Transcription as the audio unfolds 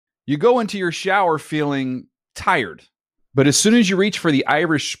You go into your shower feeling tired, but as soon as you reach for the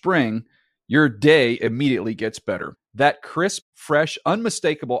Irish Spring, your day immediately gets better. That crisp, fresh,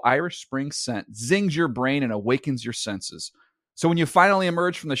 unmistakable Irish Spring scent zings your brain and awakens your senses. So when you finally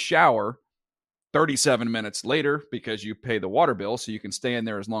emerge from the shower 37 minutes later, because you pay the water bill so you can stay in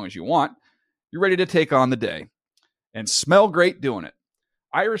there as long as you want, you're ready to take on the day and smell great doing it.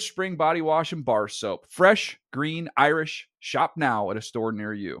 Irish Spring Body Wash and Bar Soap. Fresh, green, Irish. Shop now at a store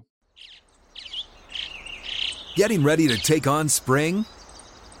near you. Getting ready to take on spring?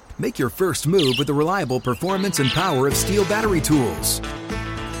 Make your first move with the reliable performance and power of Steel battery tools.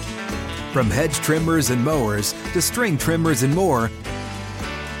 From hedge trimmers and mowers to string trimmers and more,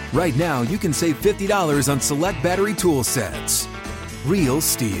 right now you can save $50 on select battery tool sets. Real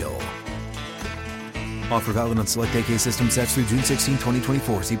Steel. Offer valid on select AK system sets through June 16,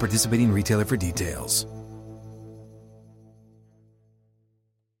 2024. See participating retailer for details.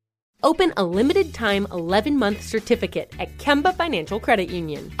 Open a limited-time 11-month certificate at Kemba Financial Credit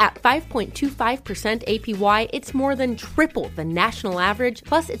Union. At 5.25% APY, it's more than triple the national average,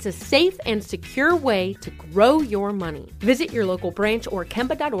 plus it's a safe and secure way to grow your money. Visit your local branch or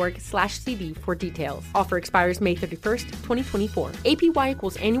kemba.org/cd for details. Offer expires May 31st, 2024. APY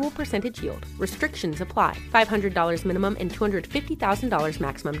equals annual percentage yield. Restrictions apply. $500 minimum and $250,000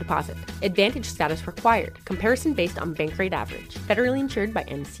 maximum deposit. Advantage status required. Comparison based on bank rate average. Federally insured by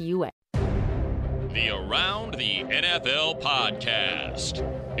NCUA. The Around the NFL podcast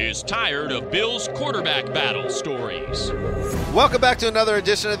is tired of Bill's quarterback battle stories. Welcome back to another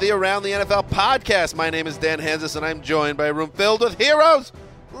edition of the Around the NFL podcast. My name is Dan Hansis, and I'm joined by a room filled with heroes,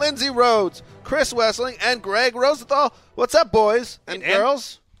 Lindsey Rhodes, Chris Wessling, and Greg Rosenthal. What's up, boys and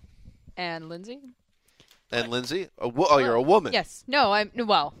girls? And Lindsey. And Lindsey? Oh, you're a woman. Yes. No,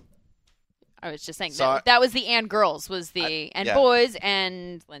 I was just saying that was the and girls was the boys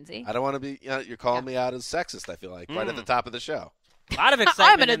and Lindsey. I don't want to be. You're calling me out as sexist. I feel like right at the top of the show. A lot of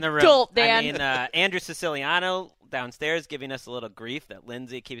excitement I'm in the room. Adult, Dan. I mean, Andrew Siciliano downstairs giving us a little grief that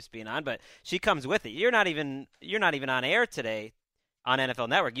Lindsey keeps being on, but she comes with it. You're not even on air today on NFL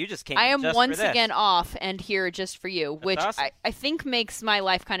Network. You just came. I am just once for this. again off and here just for you, That's which awesome. I think makes my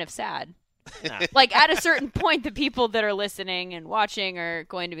life kind of sad. No. Like, at a certain point, the people that are listening and watching are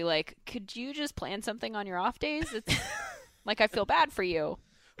going to be like, could you just plan something on your off days? It's like, I feel bad for you.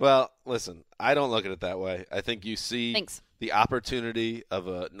 Well, listen, I don't look at it that way. I think you see Thanks. the opportunity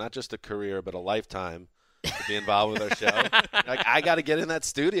of not just a career, but a lifetime to be involved with our show. Like, I got to get in that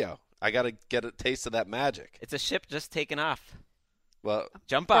studio. I got to get a taste of that magic. It's a ship just taking off. Well,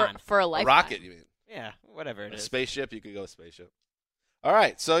 Jump on. For a a lifetime. rocket, you mean? Yeah, whatever it A is. spaceship? You could go spaceship. All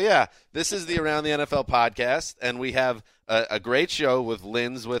right, so yeah, this is the Around the NFL podcast, and we have a great show with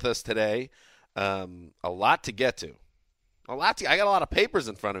Linz with us today. A lot to get to. I got a lot of papers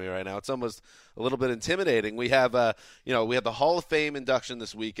in front of me right now. It's almost a little bit intimidating. We have, we had the Hall of Fame induction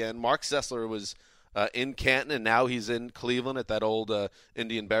this weekend. Mark Sessler was in Canton, and now he's in Cleveland at that old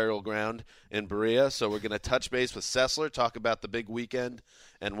Indian burial ground in Berea. So we're going to touch base with Sessler, talk about the big weekend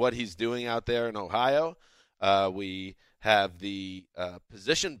and what he's doing out there in Ohio. We have the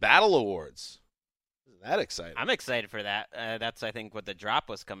Position Battle Awards. Isn't that exciting? I'm excited for that. That's, I think, what the drop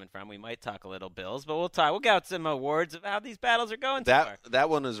was coming from. We might talk a little Bills, but we'll talk. We'll get out some awards of how these battles are going so far.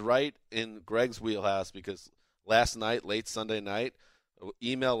 That one is right in Greg's wheelhouse because last night, late Sunday night,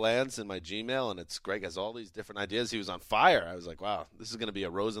 email lands in my Gmail, and it's Greg has all these different ideas. He was on fire. I was like, wow, this is going to be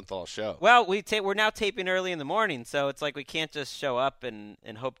a Rosenthal show. Well, we're now taping early in the morning, so it's like we can't just show up and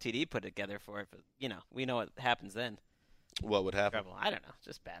hope TD put it together for it. But, we know what happens then. What would happen? Trouble. I don't know.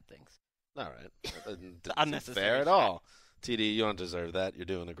 Just bad things. All right. It's unnecessary fair at all. TD, you don't deserve that. You're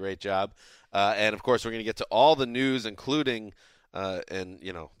doing a great job. And, of course, we're going to get to all the news, including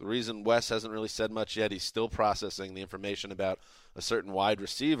the reason Wes hasn't really said much yet, he's still processing the information about a certain wide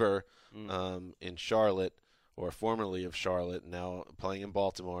receiver in Charlotte, or formerly of Charlotte, now playing in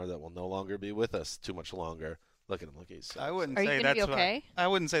Baltimore, that will no longer be with us too much longer. Look at him. Look, he's. I wouldn't Are say you that's gonna be okay? why. I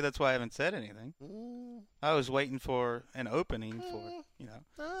wouldn't say that's why I haven't said anything. I was waiting for an opening for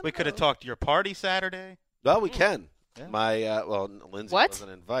We could have talked to your party Saturday. Well, we can. Yeah. My Lindsay What?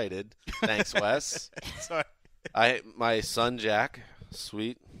 wasn't invited. Thanks, Wes. Sorry. My son Jack,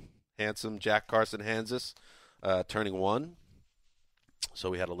 sweet, handsome Jack Carson Hansis, turning 1. So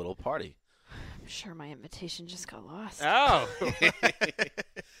we had a little party. I'm sure my invitation just got lost. Oh.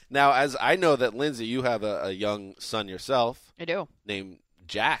 Now, as I know that, Lindsay, you have a young son yourself. I do. Named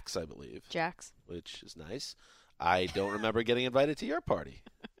Jax, I believe. Jax. Which is nice. I don't remember getting invited to your party.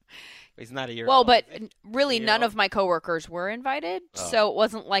 He's not a year Well, old. but really Yeah. none of my coworkers were invited, so it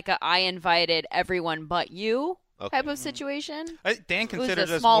wasn't like I invited everyone but you. type of situation. Dan It was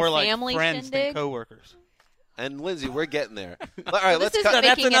considers a us small more like family friends than shindig. coworkers. And Lindsay, we're getting there. All right, let's This cut. isn't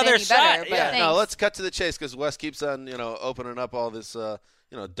that's making another it any better, shot. but Yeah, thanks. no, let's cut to the chase because Wes keeps on, opening up all this,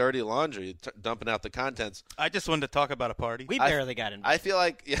 dirty laundry, dumping out the contents. I just wanted to talk about a party. We barely got invited. I feel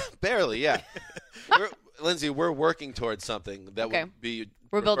like, barely, yeah. Lindsay, we're working towards something that Okay. would be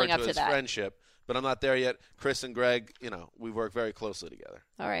We're building referred up to as that. friendship, but I'm not there yet. Chris and Greg, we work very closely together.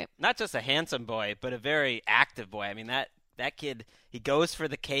 All right. Not just a handsome boy, but a very active boy. I mean, that kid, he goes for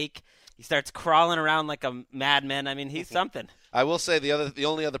the cake. He starts crawling around like a madman. I mean, he's something. I will say the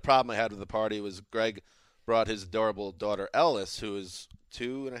only other problem I had with the party was Greg brought his adorable daughter Ellis, who is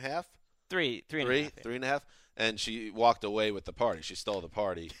 2.5, Three and a half, yeah. 3.5, and she walked away with the party. She stole the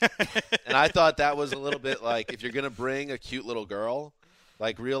party, and I thought that was a little bit like, if you're gonna bring a cute little girl,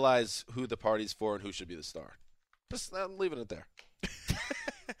 like, realize who the party's for and who should be the star. Just I'm leaving it there.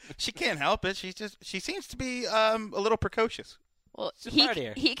 She can't help it. She seems to be a little precocious. Well, She's a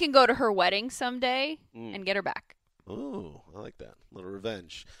partier. he can go to her wedding someday and get her back. Ooh, I like that. A little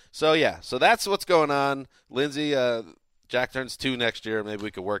revenge. So that's what's going on. Lindsay, Jack turns 2 next year. Maybe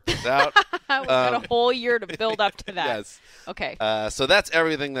we could work this out. We've got a whole year to build up to that. Yes. Okay. So that's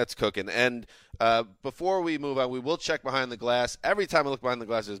everything that's cooking. And before we move on, we will check behind the glass. Every time I look behind the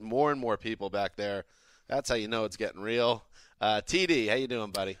glass, there's more and more people back there. That's how you know it's getting real. TD, how you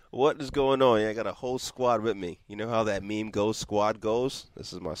doing, buddy? What is going on? I got a whole squad with me. You know how that meme goes, squad goes?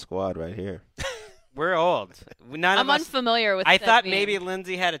 This is my squad right here. We're old. None I'm of us, unfamiliar with I that thought meme. maybe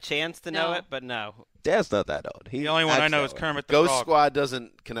Lindsay had a chance to know No. it, but no. Dad's not that old. The only one I acts know that is way. Kermit the Ghost Frog. Squad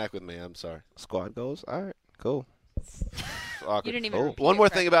doesn't connect with me. I'm sorry. Squad goes? All right, cool. Awkward. You didn't even Oh. repeat One it more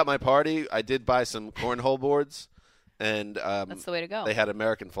correctly. thing about my party. I did buy some cornhole boards, and That's the way to go. they had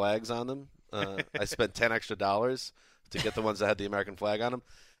American flags on them. I spent $10 extra to get the ones that had the American flag on them.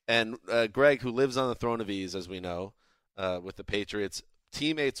 And Greg, who lives on the throne of ease, as we know, with the Patriots,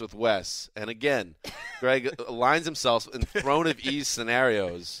 teammates with Wes. And again, Greg aligns himself in throne of ease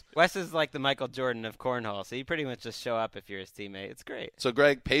scenarios. Wes is like the Michael Jordan of cornhole, so you pretty much just show up if you're his teammate. It's great. So,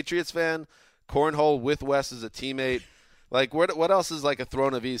 Greg, Patriots fan, cornhole with Wes as a teammate. Like, what else is like a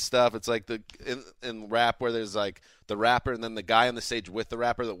throne of ease stuff? It's like in rap where there's like the rapper and then the guy on the stage with the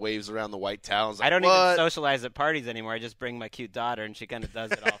rapper that waves around the white towel. Like, I don't what? even socialize at parties anymore. I just bring my cute daughter, and she kind of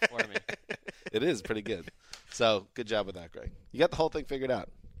does it all for me. It is pretty good. So, good job with that, Greg. You got the whole thing figured out.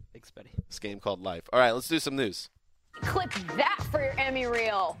 Thanks, buddy. This game called life. All right, let's do some news. Clip that for your Emmy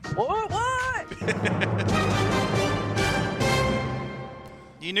reel.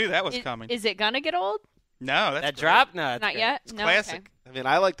 You knew that was coming. Is it gonna get old? No, that's That great. drop? No, that's Not great. yet. It's No. classic. I mean,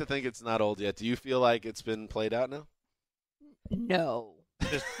 I like to think it's not old yet. Do you feel like it's been played out now? Okay. No.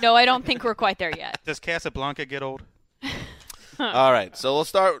 Does, No, I don't think we're quite there yet. does Casablanca get old? All right, so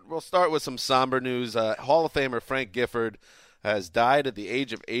we'll start with some somber news. Hall of Famer Frank Gifford has died at the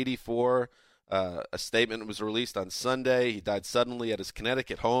age of 84. A statement was released on Sunday. He died suddenly at his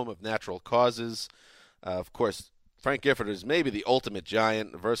Connecticut home of natural causes. Of course, Frank Gifford is maybe the ultimate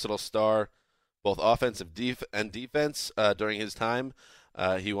giant, a versatile star, both offensive and defense during his time.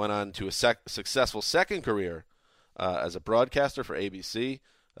 He went on to a successful second career as a broadcaster for ABC.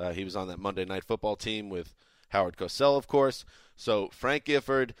 He was on that Monday Night Football team with Howard Cosell, of course. So Frank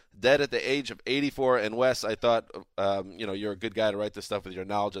Gifford, dead at the age of 84. And Wes, I thought, you're a good guy to write this stuff with your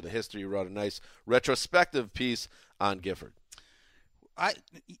knowledge of the history. You wrote a nice retrospective piece on Gifford.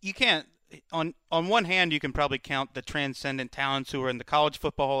 You can't. On one hand, you can probably count the transcendent talents who are in the College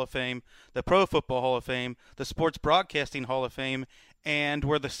Football Hall of Fame, the Pro Football Hall of Fame, the Sports Broadcasting Hall of Fame, and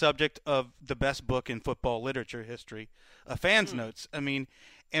were the subject of the best book in football literature history, Fans Notes. I mean,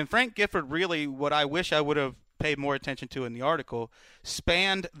 and Frank Gifford really, what I wish I would have paid more attention to in the article,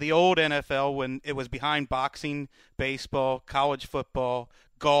 spanned the old NFL when it was behind boxing, baseball, college football,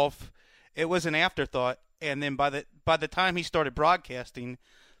 golf. It was an afterthought, and then by the time he started broadcasting,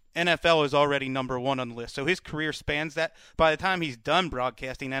 NFL is already number one on the list. So his career spans that. By the time he's done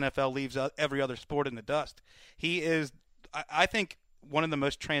broadcasting, NFL leaves every other sport in the dust. He is, I think, one of the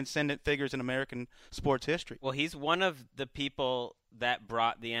most transcendent figures in American sports history. Well, he's one of the people that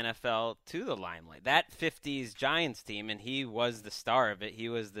brought the NFL to the limelight. That 50s Giants team, and he was the star of it. He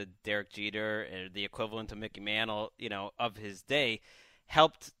was the Derek Jeter, the equivalent of Mickey Mantle, of his day,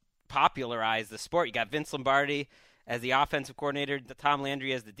 helped popularize the sport. You got Vince Lombardi as the offensive coordinator, Tom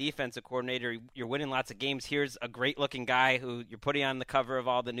Landry as the defensive coordinator. You're winning lots of games. Here's a great-looking guy who you're putting on the cover of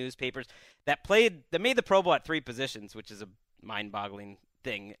all the newspapers that made the Pro Bowl at 3 positions, which is a mind-boggling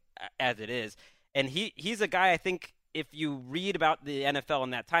thing as it is. And he's a guy, I think, if you read about the NFL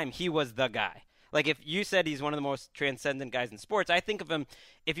in that time, he was the guy. Like if you said he's one of the most transcendent guys in sports, I think of him,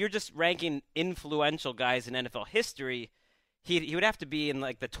 if you're just ranking influential guys in NFL history, he would have to be in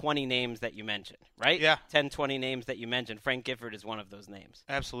like the 20 names that you mentioned, right? Yeah. 10, 20 names that you mentioned. Frank Gifford is one of those names.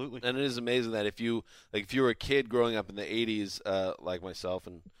 Absolutely. And it is amazing that if you were a kid growing up in the 80s, like myself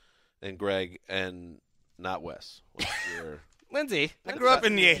and Greg and not Wes. Lindsay. I grew up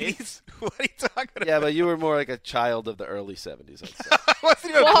in the 80s. What are you talking about? Yeah, but you were more like a child of the early 70s, I'd say.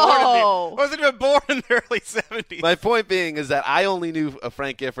 I wasn't even born in the early 70s. My point being is that I only knew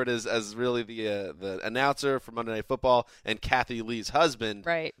Frank Gifford as really the announcer for Monday Night Football and Kathy Lee's husband.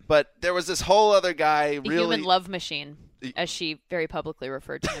 Right. But there was this whole other guy The really. human love machine, as she very publicly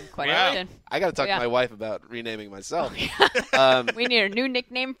referred to him quite Wow. often. I got to talk Yeah. to my wife about renaming myself. We need a new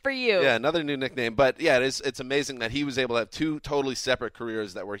nickname for you. Yeah, another new nickname. But yeah, it's amazing that he was able to have two totally separate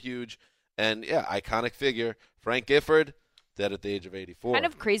careers that were huge. And yeah, iconic figure. Frank Gifford, dead at the age of 84. Kind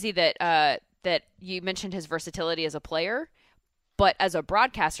of crazy that that you mentioned his versatility as a player, but as a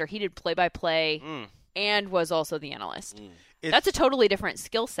broadcaster, he did play-by-play and was also the analyst. That's a totally different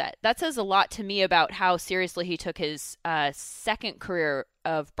skill set. That says a lot to me about how seriously he took his second career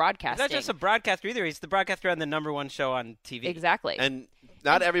of broadcasting. He's not just a broadcaster either. He's the broadcaster on the #1 show on TV. Exactly. And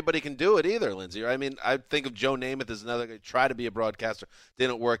not everybody can do it either, Lindsay. I mean, I think of Joe Namath as another guy. Try to be a broadcaster.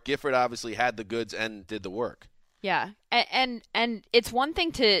 Didn't work. Gifford obviously had the goods and did the work. Yeah, and it's one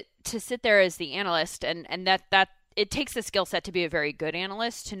thing to sit there as the analyst, and that it takes a skill set to be a very good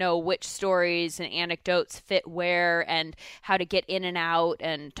analyst, to know which stories and anecdotes fit where and how to get in and out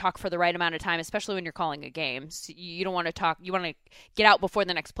and talk for the right amount of time, especially when you're calling a game. So you don't want to talk. You want to get out before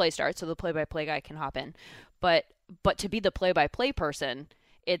the next play starts so the play-by-play guy can hop in. But to be the play-by-play person,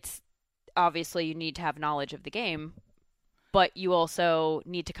 it's obviously you need to have knowledge of the game. But you also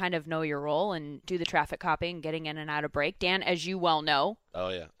need to kind of know your role and do the traffic copying, getting in and out of break. Dan, as you well know,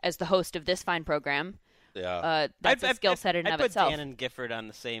 as the host of this fine program, that's a skill set in and of itself. I'd put Dan and Gifford on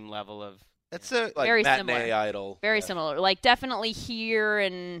the same level of. That's a Like very matinee similar. idol. Very similar. Like definitely here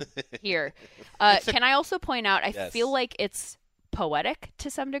and here. Can I also point out, I Yes. feel like it's poetic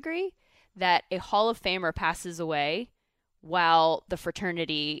to some degree that a Hall of Famer passes away while the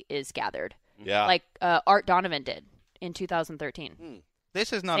fraternity is gathered. Yeah. Like Art Donovan did in 2013.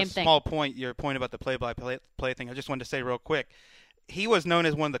 This is not Same a thing. small point, your point about the play-by-play thing. I just wanted to say real quick. He was known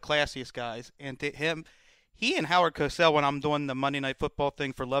as one of the classiest guys, and to him, he and Howard Cosell, when I'm doing the Monday Night Football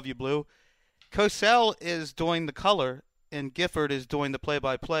thing for Love You Blue, Cosell is doing the color, and Gifford is doing the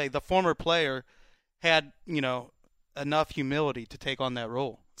play-by-play. The former player had, enough humility to take on that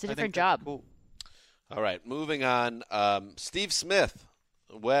role. It's a I think different that's job. Cool. All right, moving on. Steve Smith,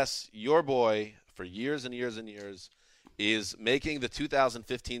 Wes, your boy for years and years and years, is making the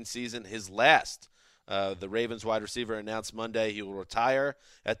 2015 season his last. The Ravens wide receiver announced Monday he will retire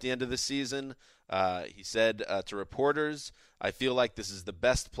at the end of the season. He said to reporters, "I feel like this is the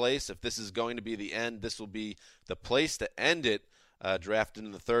best place. If this is going to be the end, this will be the place to end it." Drafted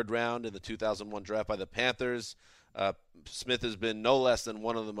in the third round in the 2001 draft by the Panthers, Smith has been no less than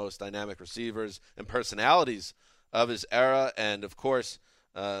one of the most dynamic receivers and personalities of his era, and of course,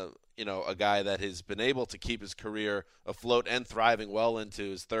 a guy that has been able to keep his career afloat and thriving well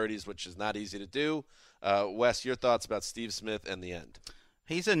into his 30s, which is not easy to do. Wes, your thoughts about Steve Smith and the end?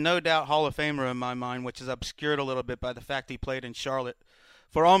 He's a no-doubt Hall of Famer in my mind, which is obscured a little bit by the fact he played in Charlotte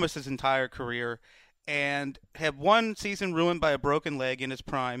for almost his entire career and had one season ruined by a broken leg in his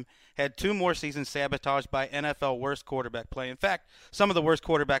prime, had two more seasons sabotaged by NFL worst quarterback play. In fact, some of the worst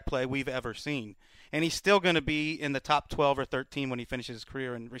quarterback play we've ever seen. And he's still going to be in the top 12 or 13 when he finishes his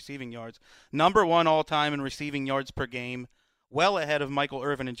career in receiving yards. Number one all-time in receiving yards per game, well ahead of Michael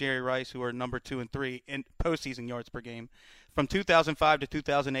Irvin and Jerry Rice, who are number 2 and 3 in postseason yards per game. From 2005 to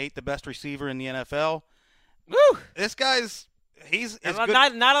 2008, the best receiver in the NFL. Woo! This guy's he's as good.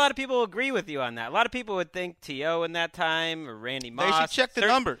 Not a lot of people agree with you on that. A lot of people would think T.O. in that time or Randy Moss. They should check the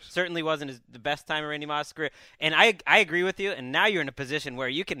numbers. Certainly wasn't the best time of Randy Moss' career. And I agree with you, and now you're in a position where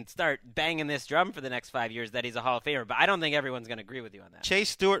you can start banging this drum for the next 5 years that he's a Hall of Famer. But I don't think everyone's going to agree with you on that. Chase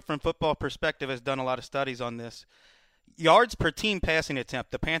Stewart from Football Perspective has done a lot of studies on this. Yards per team passing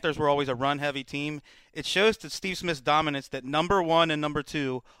attempt. The Panthers were always a run-heavy team. It shows to Steve Smith's dominance that number 1 and number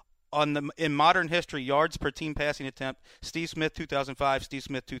 2 in modern history, yards per team passing attempt, Steve Smith 2005, Steve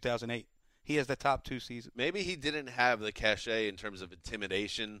Smith 2008. He has the top 2 seasons. Maybe he didn't have the cachet in terms of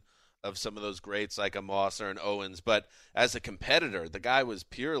intimidation of some of those greats like a Moss or an Owens, but as a competitor, the guy was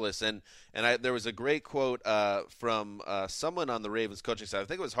peerless. And there was a great quote from someone on the Ravens coaching staff, I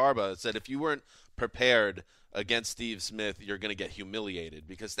think it was Harbaugh, that said if you weren't prepared against Steve Smith, you're going to get humiliated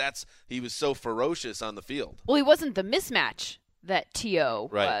because he was so ferocious on the field. Well, he wasn't the mismatch. that T.O.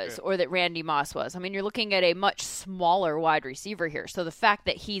 was or that Randy Moss was. I mean, you're looking at a much smaller wide receiver here. So the fact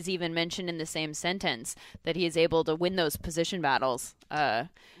that he's even mentioned in the same sentence that he is able to win those position battles.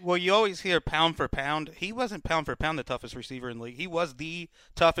 Well, you always hear pound for pound. He wasn't pound for pound the toughest receiver in the league. He was the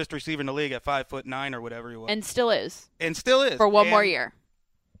toughest receiver in the league at 5'9" or whatever he was. And still is. For one more year.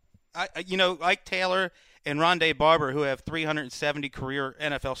 Ike Taylor and Rondé Barber, who have 370 career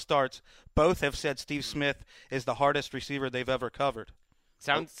NFL starts, both have said Steve Smith is the hardest receiver they've ever covered.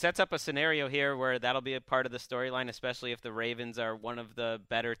 Sets up a scenario here where that'll be a part of the storyline, especially if the Ravens are one of the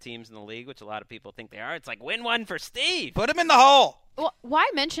better teams in the league, which a lot of people think they are. It's like, win one for Steve. Put him in the hole. Well, why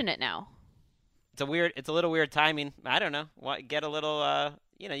mention it now? It's a little weird timing. I don't know. Get a little,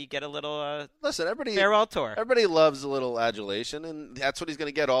 you get a little listen, everybody farewell tour. Everybody loves a little adulation, and that's what he's going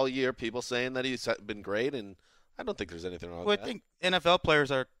to get all year. People saying that he's been great, and I don't think there's anything wrong with that. I think NFL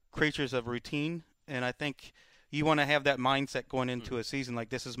players are creatures of routine, and I think you want to have that mindset going into a season like,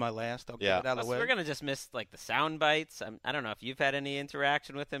 this is my last. I'll get it out of the way. We're going to just miss the sound bites. I don't know if you've had any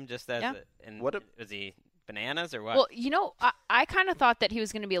interaction with him just as was he bananas or what? Well, I kind of thought that he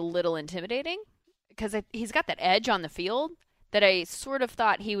was going to be a little intimidating because he's got that edge on the field that I sort of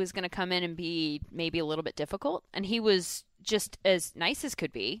thought he was going to come in and be maybe a little bit difficult. And he was just as nice as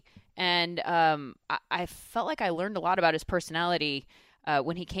could be. And I felt like I learned a lot about his personality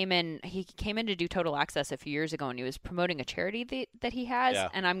when he came in. He came in to do Total Access a few years ago, and he was promoting a charity that he has. Yeah.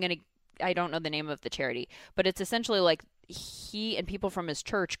 And I don't know the name of the charity, but it's essentially like he and people from his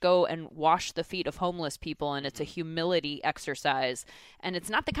church go and wash the feet of homeless people, and it's a humility exercise. And it's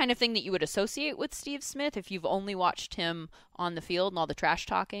not the kind of thing that you would associate with Steve Smith if you've only watched him on the field and all the trash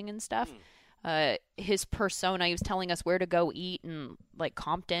talking and stuff. His persona, he was telling us where to go eat in like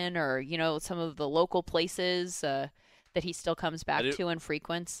Compton or, some of the local places that he still comes back to and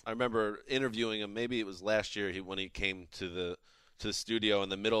frequents. I remember interviewing him, maybe it was last year when he came to the studio. In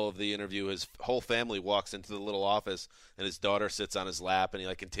the middle of the interview, his whole family walks into the little office, and his daughter sits on his lap, and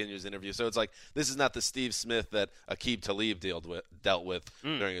he continues the interview. So it's like, this is not the Steve Smith that Aqib Talib dealt with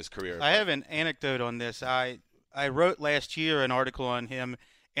during his career. I have an anecdote on this. I wrote last year an article on him,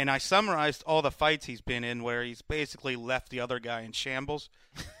 and I summarized all the fights he's been in where he's basically left the other guy in shambles.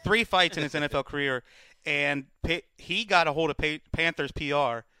 3 fights in his NFL career, and he got a hold of Panthers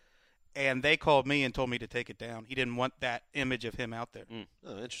PR, and they called me and told me to take it down. He didn't want that image of him out there.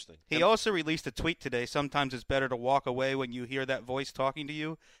 Oh, interesting. He also released a tweet today. Sometimes it's better to walk away when you hear that voice talking to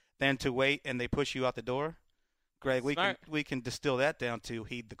you than to wait and they push you out the door. Greg, we can distill that down to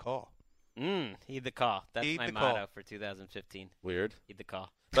heed the call. Heed the call. That's my motto for 2015. Weird. Heed the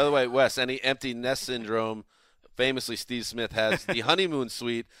call. By the way, Wes, any empty nest syndrome? Famously, Steve Smith has the honeymoon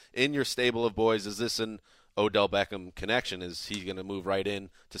suite in your stable of boys. Is this an Odell Beckham connection? Is he going to move right in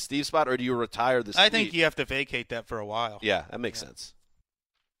to Steve's spot, or do you retire the suite? I think you have to vacate that for a while. Yeah, that makes sense.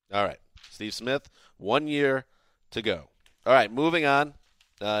 All right. Steve Smith, 1 year to go. All right, moving on.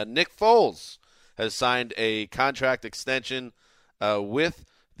 Nick Foles has signed a contract extension with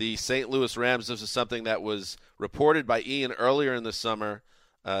the St. Louis Rams. This is something that was reported by Ian earlier in the summer,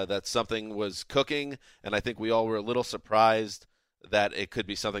 that something was cooking, and I think we all were a little surprised that it could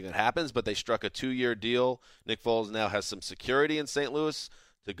be something that happens, but they struck a 2-year deal. Nick Foles now has some security in St. Louis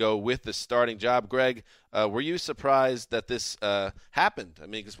to go with the starting job. Greg, were you surprised that this happened? I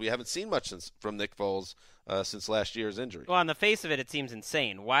mean, because we haven't seen much from Nick Foles since last year's injury. Well, on the face of it, it seems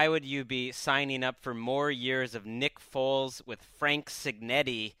insane. Why would you be signing up for more years of Nick Foles with Frank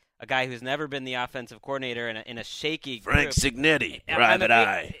Cignetti, a guy who's never been the offensive coordinator in a shaky group? Frank Cignetti, private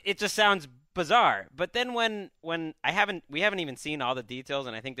eye. It just sounds bizarre. But then when we haven't even seen all the details,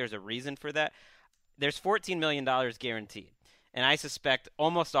 and I think there's a reason for that. There's $14 million guaranteed. And I suspect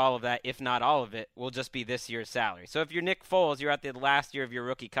almost all of that, if not all of it, will just be this year's salary. So if you're Nick Foles, you're at the last year of your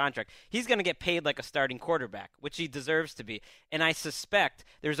rookie contract, he's going to get paid like a starting quarterback, which he deserves to be. And I suspect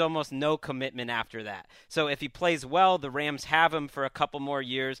there's almost no commitment after that. So if he plays well, the Rams have him for a couple more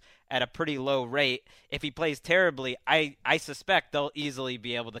years at a pretty low rate. If he plays terribly, I suspect they'll easily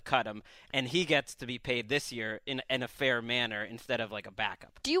be able to cut him, and he gets to be paid this year in a fair manner instead of like a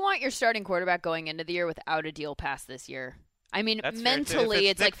backup. Do you want your starting quarterback going into the year without a deal past this year? I mean, That's mentally,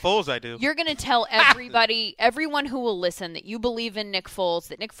 it's Nick like Foles, I do. You're going to tell everybody, everyone who will listen, that you believe in Nick Foles,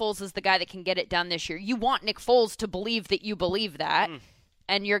 that Nick Foles is the guy that can get it done this year. You want Nick Foles to believe that you believe that,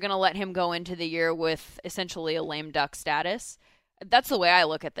 and you're going to let him go into the year with essentially a lame duck status. That's the way I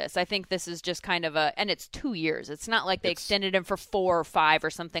look at this. I think this is just kind of and it's 2 years. It's not like they extended him for 4 or 5 or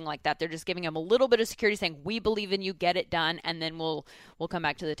something like that. They're just giving him a little bit of security, saying, we believe in you, get it done, and then we'll come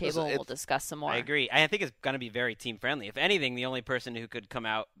back to the table and we'll discuss some more. I agree. I think it's going to be very team-friendly. If anything, the only person who could come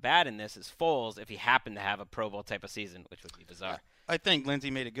out bad in this is Foles if he happened to have a Pro Bowl type of season, which would be bizarre. I think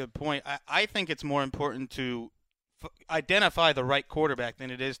Lindsay made a good point. I think it's more important to identify the right quarterback than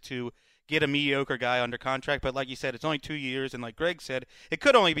it is to get a mediocre guy under contract. But like you said, it's only 2 years, and like Greg said, it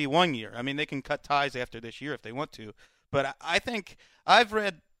could only be 1 year. I mean, they can cut ties after this year if they want to. But I think I've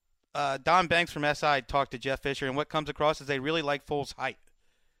read Don Banks from SI talk to Jeff Fisher, and what comes across is they really like Foles' height.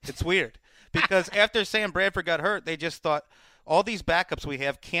 It's weird because after Sam Bradford got hurt, they just thought all these backups we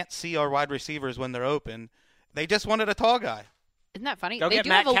have can't see our wide receivers when they're open. They just wanted a tall guy. Isn't that funny? Go get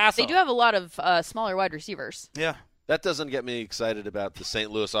Matt Castle. They do have a lot of smaller wide receivers. Yeah. That doesn't get me excited about the St.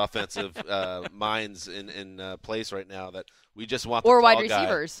 Louis offensive minds in place right now. That we just want the or tall wide guy.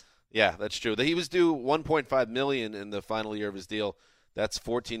 receivers. Yeah, that's true. He was due $1.5 million in the final year of his deal. That's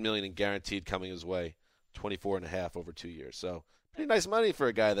 $14 million in guaranteed coming his way, 24.5 over 2 years. So pretty nice money for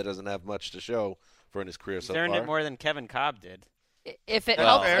a guy that doesn't have much to show for in his career so far. He's earned it more than Kevin Cobb did. If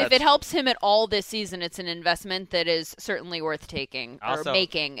it helps him at all this season, it's an investment that is certainly worth taking or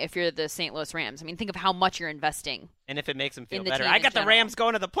making if you're the St. Louis Rams. I mean, think of how much you're investing. And if it makes him feel better. I got the Rams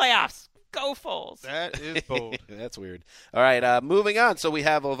going to the playoffs. Go Foles. That is bold. That's weird. All right, moving on. So we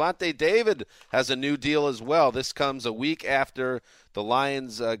have Lavonte David has a new deal as well. This comes a week after the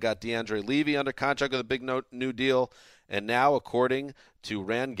Lions got DeAndre Levy under contract with a big new deal. And now, according to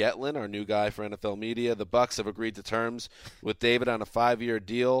Rand Getlin, our new guy for NFL Media, the Bucs have agreed to terms with David on a 5-year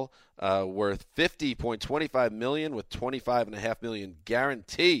deal worth $50.25 million with $25.5 million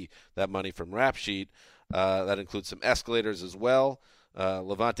guarantee. That money from Rap Sheet. That includes some escalators as well.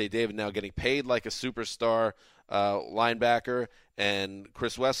 Lavonte David now getting paid like a superstar linebacker. And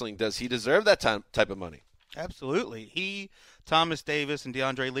Chris Wessling, does he deserve that type of money? Absolutely. He, Thomas Davis, and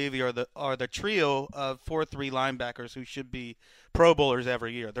DeAndre Levy are the trio of 4-3 linebackers who should be Pro Bowlers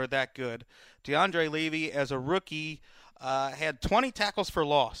every year. They're that good. DeAndre Levy, as a rookie, had 20 tackles for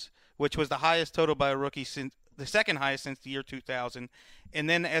loss, which was the highest total by a rookie since the second highest since the year 2000. And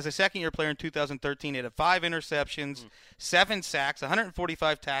then as a second-year player in 2013, he had 5 interceptions, 7 sacks,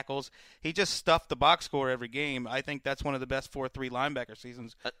 145 tackles. He just stuffed the box score every game. I think that's one of the best 4-3 linebacker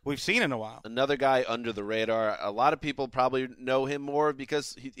seasons we've seen in a while. Another guy under the radar. A lot of people probably know him more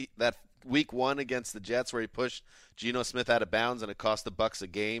because that Week 1 against the Jets where he pushed Geno Smith out of bounds and it cost the Bucs a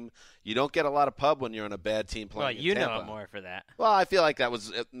game. You don't get a lot of pub when you're on a bad team playing. Well, you Tampa. know him more for that. Well, I feel like that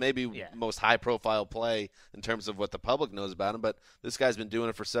was maybe most high-profile play in terms of what the public knows about him, but this guy's been doing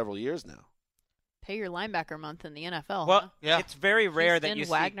it for several years now. Pay your linebacker month in the NFL. Well, yeah. It's very rare Houston, that you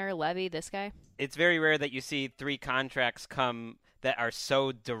Wagner, Levy, this guy. It's very rare that you see 3 contracts come that are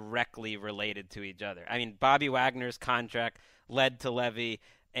so directly related to each other. I mean, Bobby Wagner's contract led to Levy,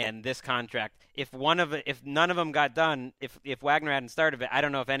 and this contract, if none of them got done, if Wagner hadn't started it, I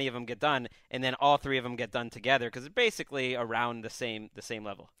don't know if any of them get done, and then all 3 of them get done together because it's basically around the same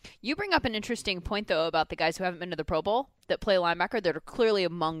level. You bring up an interesting point though about the guys who haven't been to the Pro Bowl that play linebacker that are clearly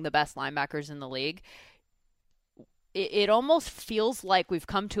among the best linebackers in the league. It almost feels like we've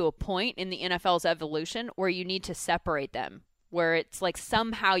come to a point in the NFL's evolution where you need to separate them, where it's like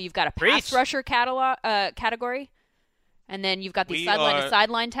somehow you've got a pass rusher category. And then you've got these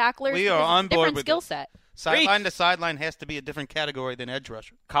sideline tacklers. We are on board different with skill set. Sideline to sideline has to be a different category than edge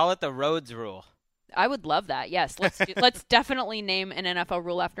rusher. Call it the Rhodes rule. I would love that. Yes, let's definitely name an NFL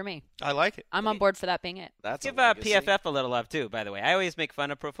rule after me. I like it. I'm on board for that being it. Give PFF a little love too. By the way, I always make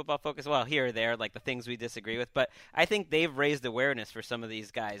fun of Pro Football Focus. Well, here or there, like the things we disagree with, but I think they've raised awareness for some of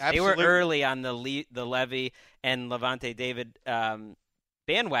these guys. Absolutely. They were early on the Levy and Lavonte David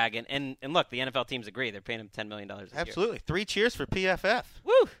bandwagon, and look, the NFL teams agree. They're paying him $10 million a year. Absolutely. 3 cheers for PFF.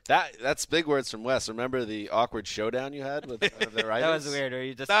 Woo! That's big words from Wes. Remember the awkward showdown you had with their writers? That was weird. Or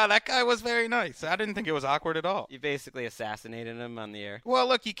you just that guy was very nice. I didn't think it was awkward at all. You basically assassinated him on the air. Well,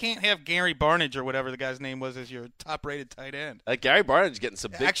 look, you can't have Gary Barnidge or whatever the guy's name was as your top-rated tight end. Gary Barnidge getting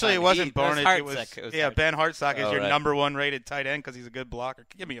some big Actually, it wasn't Barnidge. It was Ben Hartsock is your right. number 1 rated tight end because he's a good blocker.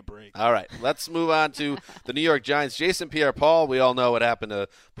 Give me a break. All right, let's move on to the New York Giants. Jason Pierre-Paul, we all know what happened to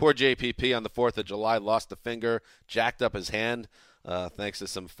poor JPP on the 4th of July. Lost a finger, jacked up his hand thanks to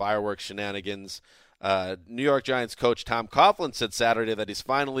some fireworks shenanigans. New York Giants coach Tom Coughlin said Saturday that he's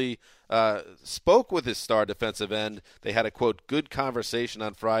finally spoke with his star defensive end. They had a, quote, good conversation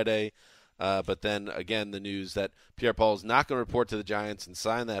on Friday. But then, again, the news that Pierre-Paul is not going to report to the Giants and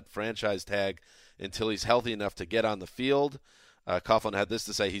sign that franchise tag until he's healthy enough to get on the field. Coughlin had this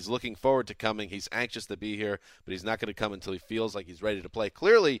to say: he's looking forward to coming. He's anxious to be here, but he's not going to come until he feels like he's ready to play.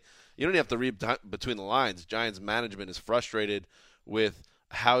 Clearly, you don't have to read between the lines. Giants management is frustrated with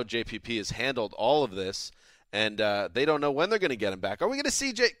how JPP has handled all of this, and they don't know when they're going to get him back. Are we going to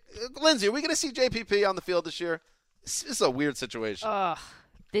see Lindsay? Are we going to see JPP on the field this year? This is a weird situation.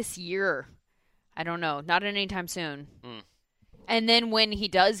 This year, I don't know. Not anytime soon. And then when he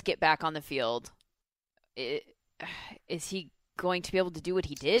does get back on the field, is he going to be able to do what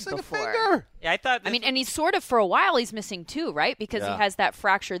he did before? Yeah, I thought. I mean, and he's sort of, for a while, he's missing too, right? Because he has that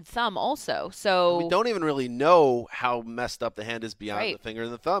fractured thumb also. So we don't even really know how messed up the hand is beyond the finger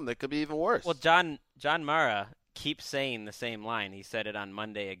and the thumb. That could be even worse. Well, John Mara keeps saying the same line. He said it on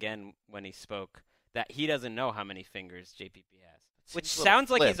Monday again when he spoke, that he doesn't know how many fingers JPP has. Which sounds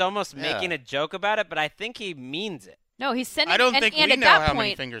like he's almost making a joke about it, but I think he means it. No, he's sending. I don't think we know how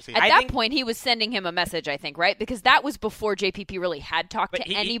many fingers he has. At that point, he was sending him a message, I think, right? Because that was before JPP really had talked to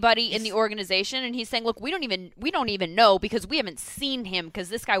anybody in the organization, and he's saying, "Look, we don't even know because we haven't seen him because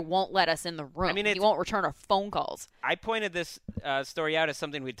this guy won't let us in the room. I mean, he won't return our phone calls." I pointed this story out as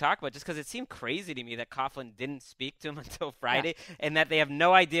something we'd talk about just because it seemed crazy to me that Coughlin didn't speak to him until Friday, and that they have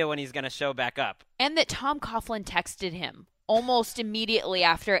no idea when he's going to show back up, and that Tom Coughlin texted him almost immediately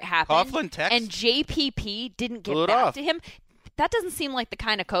after it happened. Coughlin text? And JPP didn't get back to him. That doesn't seem like the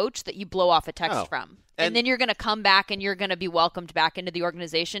kind of coach that you blow off a text from. And then you're going to come back and you're going to be welcomed back into the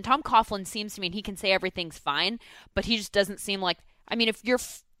organization. Tom Coughlin seems to me, and he can say everything's fine, but he just doesn't seem like, I mean, if you're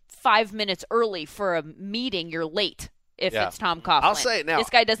 5 minutes early for a meeting, you're late. If it's Tom Coughlin. I'll say it now.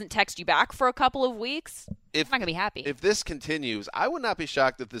 This guy doesn't text you back for a couple of weeks. I'm not going to be happy. If this continues, I would not be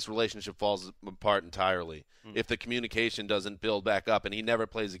shocked if this relationship falls apart entirely. If the communication doesn't build back up and he never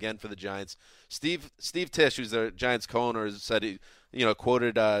plays again for the Giants. Steve Tisch, who's the Giants co-owner, said he,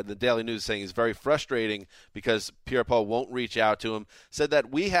 quoted the Daily News saying he's very frustrating because Pierre-Paul won't reach out to him. Said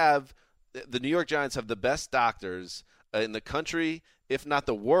that the New York Giants have the best doctors in the country, if not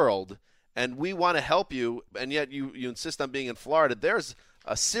the world, and we want to help you, and yet you insist on being in Florida. There's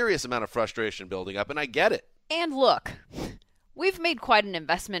a serious amount of frustration building up, and I get it. And look, we've made quite an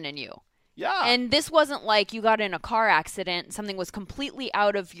investment in you. Yeah. And this wasn't like you got in a car accident, something was completely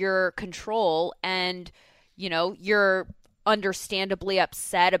out of your control, and, you're understandably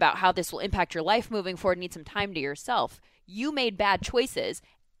upset about how this will impact your life moving forward, need some time to yourself. You made bad choices,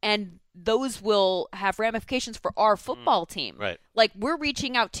 and those will have ramifications for our football team. Right. Like, we're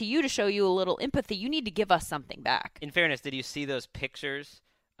reaching out to you to show you a little empathy. You need to give us something back. In fairness, did you see those pictures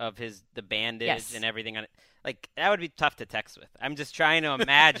of the bandage and everything on it? Like, that would be tough to text with. I'm just trying to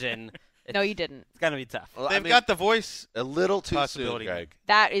imagine. No, you didn't. It's going to be tough. Well, They've got the voice a little too soon, possibility. Greg.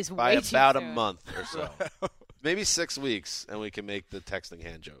 That is by way too about soon. a month or so. Maybe 6 weeks, and we can make the texting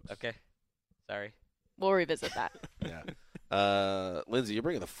hand jokes. Okay. Sorry. We'll revisit that. Yeah. Lindsay, you're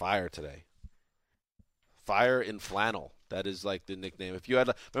bringing the fire today. Fire in flannel. That is like the nickname. If you had,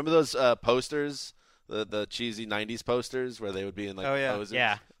 remember those posters, the cheesy '90s posters where they would be in poses?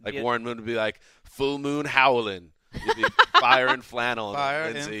 Yeah. Like Warren Moon would be like full moon howling. You'd be fire and flannel.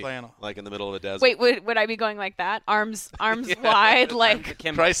 Fire Lindsay, and flannel. Like in the middle of the desert. Wait, would I be going like that? Arms wide, like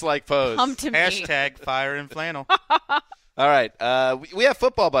Christ-like pose. come to me. Hashtag fire and flannel. All right. We have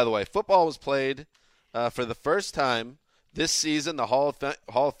football, by the way. Football was played for the first time this season, the Hall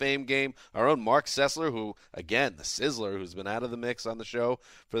of Fame game. Our own Mark Sessler, who, again, the Sizzler, who's been out of the mix on the show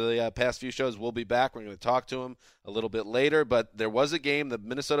for the past few shows, will be back. We're going to talk to him a little bit later. But there was a game, the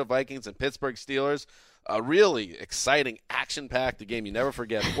Minnesota Vikings and Pittsburgh Steelers, a really exciting, action-packed game you never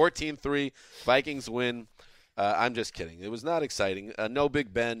forget. 14-3, Vikings win. I'm just kidding. It was not exciting. No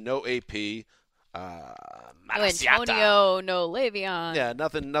Big Ben, no AP. No Antonio, no Le'Veon. Yeah,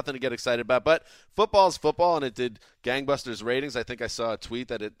 nothing to get excited about. But football's football, and it did gangbusters ratings. I think I saw a tweet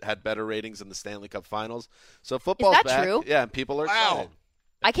that it had better ratings than the Stanley Cup Finals. So football's Is that back. true? Yeah, and people are excited.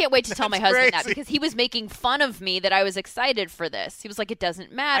 I can't wait to tell my husband that crazy. because he was making fun of me that I was excited for this. He was like, it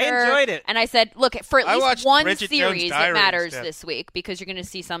doesn't matter. I enjoyed it. And I said, look, for at I least watched one Bridget Jones' series, it Diary matters instead. this week because you're going to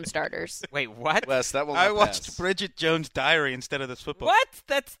see some starters. Wait, what? Wes, that will not I watched pass. Bridget Jones' Diary instead of this football. What?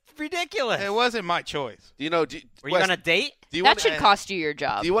 That's ridiculous. It wasn't my choice. Do you know? Were you Wes, on a date? do you That want should cost you your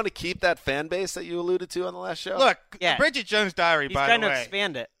job. Do you want to keep that fan base that you alluded to on the last show? Look, Yeah. Bridget Jones' Diary, He's by trying the to way.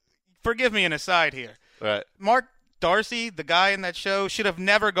 expand it. Forgive me an aside here. Right. Mark Darcy, the guy in that show, should have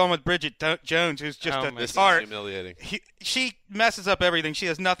never gone with Bridget Jones, who's just Oh a my This is tart. humiliating. She messes up everything. She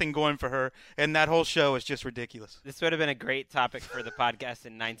has nothing going for her, and that whole show is just ridiculous. This would have been a great topic for the podcast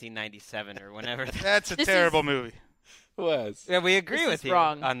in 1997 or whenever. That's a This terrible is- movie. Wes, Yeah, we agree This with is you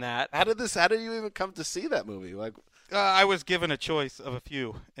wrong. on that. how did you even come to see that movie? Like, I was given a choice of a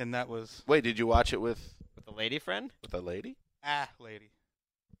few, and that was wait, did you watch it with With a lady friend? a lady? Lady.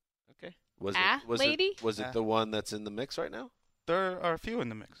 Okay. Was lady? it the one that's in the mix right now? There are a few in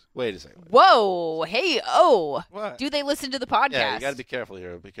the mix. Wait a second. Whoa. Hey, oh. What? Do they listen to the podcast? Yeah, you got to be careful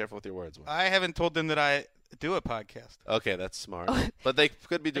here. Be careful with your words. I haven't told them that I do a podcast. Okay, that's smart. But they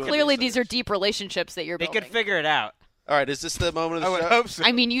could be doing Clearly, research. these are deep relationships that you're They building. could figure it out. All right, is this the moment of I the would show? hope so.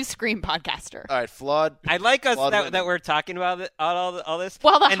 I mean, you scream podcaster. All right, flawed. I like us flawed women. that we're talking about all this.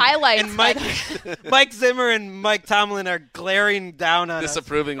 Well, the highlights. And Mike Zimmer and Mike Tomlin are glaring down on us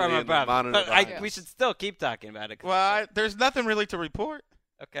Disapprovingly from in the above. monitor But behind us. we should still keep talking about it. Well, there's nothing really to report.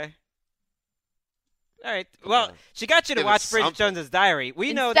 Okay. All right. Well, she got you to Give watch us Bridget something. Jones's Diary.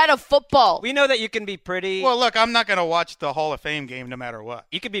 We know Instead of football. we know that you can be pretty. Well, look, I'm not going to watch the Hall of Fame game no matter what.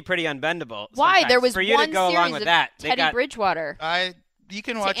 you can be pretty unbendable. Why? sometimes. There was for you one to go series along with of that. They Teddy got, Bridgewater. You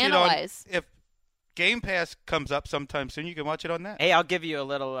can watch it analyze. on if Game Pass comes up sometime soon. You can watch it on that. Hey, I'll give you a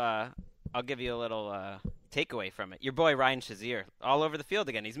little. Takeaway from it. Your boy Ryan Shazier, all over the field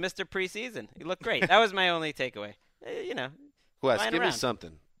again. He's Mr. Preseason. He looked great. That was my only takeaway. Wes, flying give me around.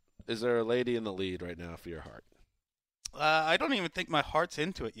 something. Is there a lady in the lead right now for your heart? I don't even think my heart's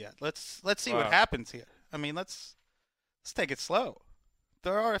into it yet. Let's see what Wow. happens here. I mean, let's take it slow.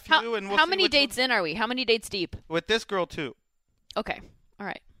 There are a few, and we'll How see many which dates in are we? How many dates deep? one- with this girl too. Okay. All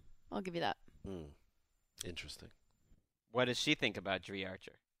right. I'll give you that. Interesting. What does she think about Dree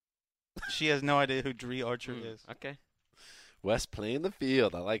Archer? She has no idea who Dree Archer is. Okay. Wes playing the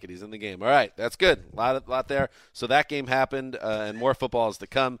field. I like it. He's in the game. All right, that's good. A lot there. So that game happened, and more football is to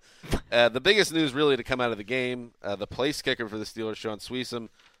come. The biggest news really to come out of the game, the place kicker for the Steelers, Sean Sweesom,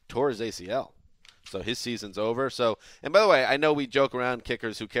 tore his ACL. So his season's over. So, and by the way, I know we joke around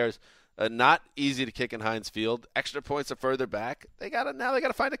kickers. Who cares? Not easy to kick in Heinz Field. Extra points are further back. They got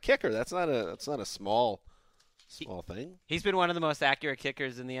to find a kicker. That's not a small thing. He's been one of the most accurate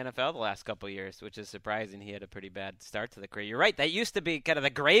kickers in the NFL the last couple of years, which is surprising. He had a pretty bad start to the career. You're right. That used to be kind of the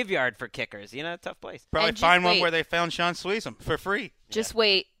graveyard for kickers. Tough place. Probably And just find one wait. where they found Sean Sweesom for free. Just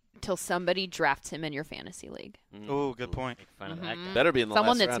wait till somebody drafts him in your fantasy league. Oh, good point. Make fun of that guy. Better be in the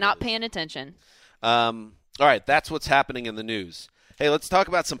Someone last that's round not of this. paying attention. All right, that's what's happening in the news. Hey, let's talk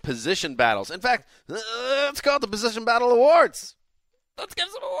about some position battles. In fact, let's call it the Position Battle Awards. Let's give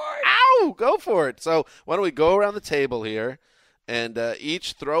some awards. Ow! Go for it. So why don't we go around the table here and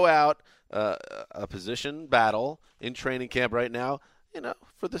each throw out a position battle in training camp right now,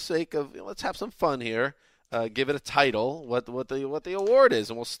 for the sake of let's have some fun here. Give it a title, what the award is.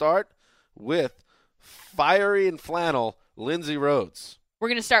 And we'll start with Fiery and Flannel, Lindsay Rhodes. We're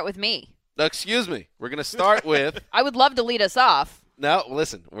going to start with me. Excuse me. We're going to start with I would love to lead us off. No,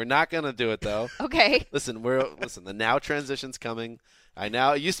 listen, we're not going to do it, though. Okay. Listen, the now transition's coming.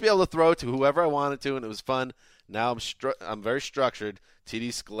 I used to be able to throw it to whoever I wanted to, and it was fun. Now I'm very structured.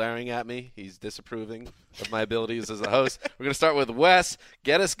 TD's glaring at me. He's disapproving of my abilities as a host. We're going to start with Wes.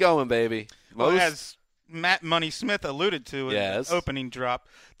 Get us going, baby. Well, as Matt Money Smith alluded to in the opening drop,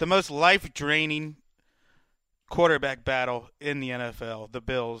 the most life-draining quarterback battle in the NFL, the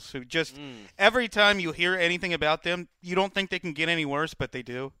Bills, who just every time you hear anything about them, you don't think they can get any worse, but they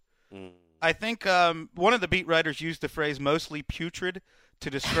do. I think one of the beat writers used the phrase "mostly putrid" to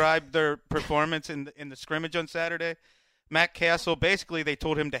describe their performance in the scrimmage on Saturday. Matt Castle, basically, they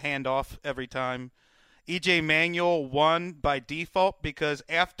told him to hand off every time. E.J. Manuel won by default because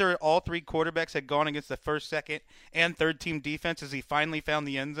after all three quarterbacks had gone against the first, second, and third-team defenses, he finally found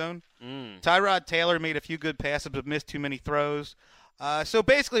the end zone. Tyrod Taylor made a few good passes but missed too many throws. So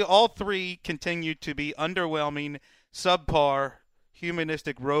basically all three continued to be underwhelming, subpar,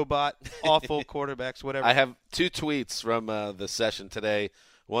 humanistic robot, awful quarterbacks, whatever. I have two tweets from the session today.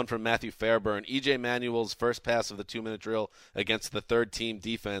 One from Matthew Fairburn. E.J. Manuel's first pass of the 2-minute drill against the third-team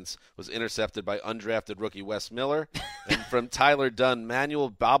defense was intercepted by undrafted rookie Wes Miller. And from Tyler Dunn, Manuel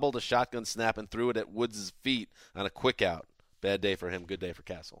bobbled a shotgun snap and threw it at Woods' feet on a quick out. Bad day for him, good day for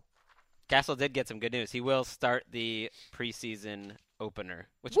Castle. Castle did get some good news. He will start the preseason opener,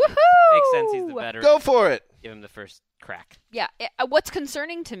 which Woohoo! makes sense. He's the veteran. Go for it. Give him the first crack. Yeah. What's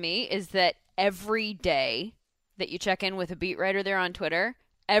concerning to me is that every day that you check in with a beat writer there on Twitter,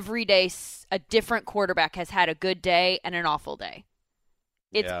 every day a different quarterback has had a good day and an awful day.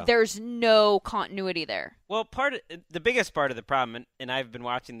 There's no continuity there. Well, the biggest part of the problem, and I've been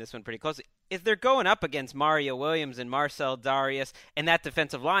watching this one pretty closely, is they're going up against Mario Williams and Marcel Darius and that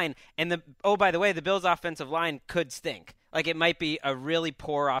defensive line. And by the way, the Bills' offensive line could stink. Like, it might be a really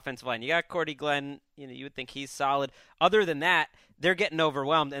poor offensive line. You got Cordy Glenn. You would think he's solid. Other than that, they're getting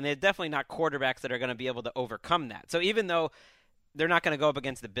overwhelmed, and they're definitely not quarterbacks that are going to be able to overcome that. So even though they're not going to go up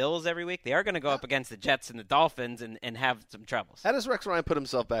against the Bills every week. They are going to go up against the Jets and the Dolphins and have some troubles. How does Rex Ryan put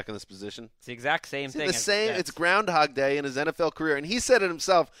himself back in this position? It's the exact same thing. It's Groundhog Day in his NFL career. And he said it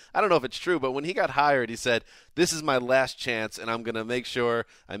himself. I don't know if it's true, but when he got hired, he said, this is my last chance, and I'm going to make sure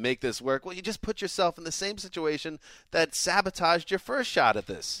I make this work. Well, you just put yourself in the same situation that sabotaged your first shot at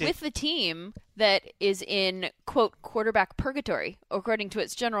this. With the team that is in, quote, quarterback purgatory, according to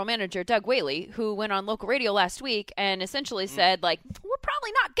its general manager, Doug Whaley, who went on local radio last week and essentially said, like, we're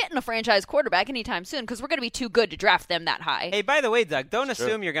probably not getting a franchise quarterback anytime soon because we're going to be too good to draft them that high. Hey, by the way, Doug, don't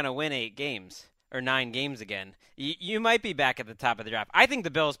assume you're going to win 8 games or 9 games again. You might be back at the top of the draft. I think the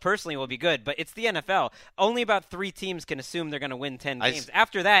Bills personally will be good, but it's the NFL. Only about 3 teams can assume they're going to win 10 games.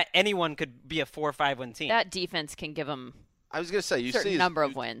 After that, anyone could be a 4 or 5 win team. That defense can give them I was going to say, you certain see number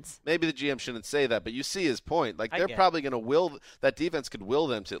of wins. Maybe the GM shouldn't say that, but you see his point. Like, they're probably going to that defense could will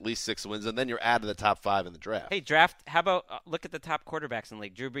them to at least 6 wins, and then you're out of the top 5 in the draft. Hey, how about look at the top quarterbacks in the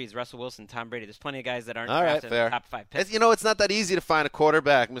league? Drew Brees, Russell Wilson, Tom Brady. There's plenty of guys that aren't drafted in the top 5 picks. It's not that easy to find a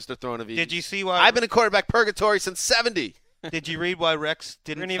quarterback, Mr. Thronavides. Did you see why? I've been in quarterback purgatory since 70. Did you read why Rex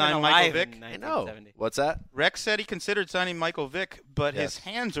didn't even sign Michael Vick? I know. What's that? Rex said he considered signing Michael Vick, but his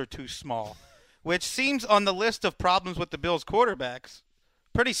hands are too small, which seems on the list of problems with the Bills' quarterbacks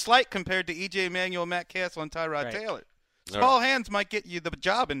pretty slight compared to E.J. Manuel, Matt Castle, and Tyrod Taylor. Small hands might get you the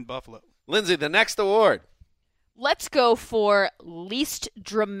job in Buffalo. Lindsay, the next award. Let's go for least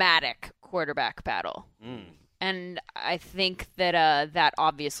dramatic quarterback battle. And I think that that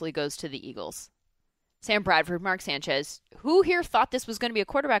obviously goes to the Eagles. Sam Bradford, Mark Sanchez. Who here thought this was going to be a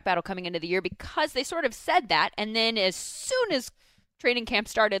quarterback battle coming into the year? Because they sort of said that, and then as soon as training camp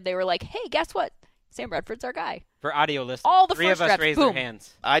started, they were like, hey, guess what? Sam Bradford's our guy. For audio listeners, all the 3 first of us reps, raised boom. their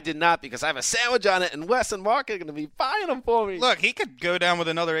hands. I did not because I have a sandwich on it, and Wes and Mark are going to be buying them for me. Look, he could go down with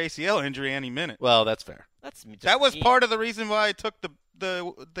another ACL injury any minute. Well, that's fair. That was part of the reason why I took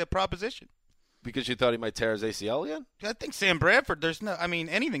the proposition. Because you thought he might tear his ACL again? I think Sam Bradford,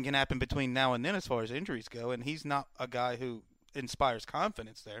 anything can happen between now and then as far as injuries go, and he's not a guy who inspires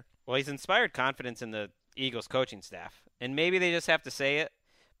confidence there. Well, he's inspired confidence in the Eagles coaching staff, and maybe they just have to say it,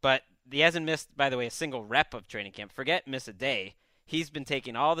 but he hasn't missed, by the way, a single rep of training camp. Forget miss a day. He's been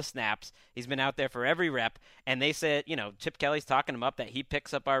taking all the snaps. He's been out there for every rep, and they said, Chip Kelly's talking him up that he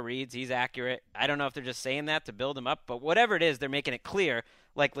picks up our reads, he's accurate. I don't know if they're just saying that to build him up, but whatever it is, they're making it clear.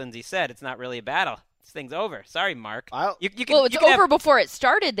 Like Lindsay said, it's not really a battle. This thing's over. Sorry, Mark. It's over before it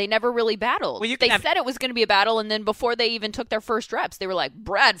started. They never really battled. They said it was going to be a battle, and then before they even took their first reps, they were like,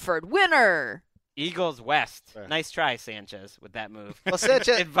 Bradford, winner. Eagles West. Fair. Nice try, Sanchez, with that move. Well,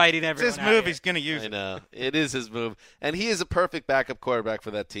 Sanchez, inviting everyone. It's his move. He's going to use it. I know. It is his move. And he is a perfect backup quarterback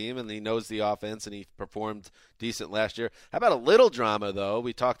for that team, and he knows the offense, and he performed decent last year. How about a little drama, though?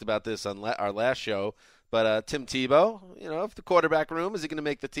 We talked about this on our last show. But Tim Tebow, if the quarterback room, is he going to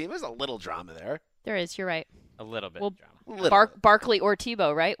make the team? There's a little drama there. There is. You're right. A little bit of drama. Barkley or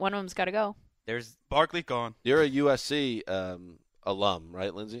Tebow, right? One of them's got to go. There's Barkley gone. You're a USC alum,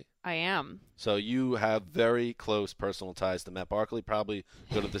 right, Lindsay? I am. So you have very close personal ties to Matt Barkley. Probably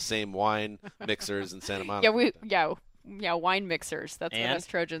go to the same wine mixers in Santa Monica. Yeah, wine mixers. That's what us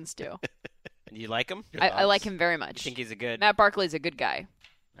Trojans do. And you like him? I like him very much. You think he's a good? Matt Barkley's a good guy.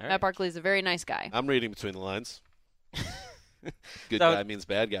 Right. Matt Barkley's a very nice guy. I'm reading between the lines. Good guy means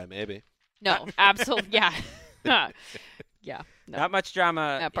bad guy, maybe. No, absolutely. Yeah. Yeah. No. Not much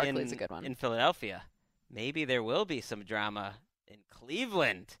drama Matt Barkley's a good one. In Philadelphia. Maybe there will be some drama in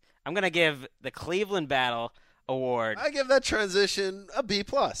Cleveland. I'm going to give the Cleveland Battle Award. I give that transition a B+.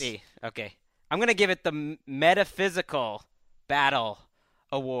 B. Okay. I'm going to give it the Metaphysical Battle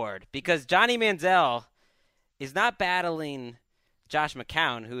Award because Johnny Manziel is not battling Josh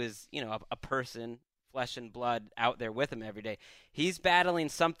McCown, who is, a person, flesh and blood, out there with him every day. He's battling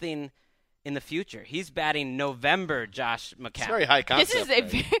something in the future. He's batting November Josh McCown. It's very high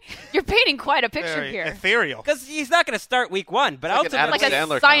concept. You're painting quite a picture very here. Ethereal. Because he's not going to start week 1, but ultimately, like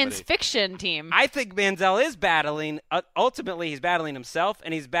a science fiction team. I think Manziel is battling. Ultimately, he's battling himself,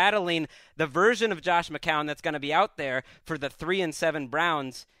 and he's battling the version of Josh McCown that's going to be out there for the 3-7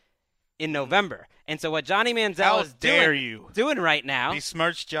 Browns in November. And so what Johnny Manziel is doing right now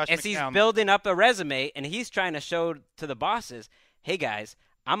besmirch Josh is McCown. He's building up a resume, and he's trying to show to the bosses, hey, guys,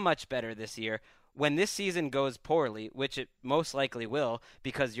 I'm much better this year. When this season goes poorly, which it most likely will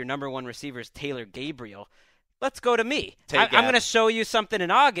because your number 1 receiver is Taylor Gabriel, let's go to me. I'm going to show you something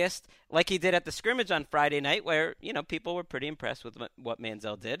in August like he did at the scrimmage on Friday night where, people were pretty impressed with what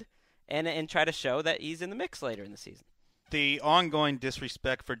Manziel did and try to show that he's in the mix later in the season. The ongoing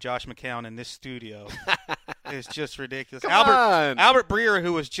disrespect for Josh McCown in this studio is just ridiculous. Come on. Albert Breer,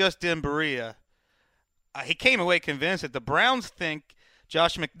 who was just in Berea, he came away convinced that the Browns think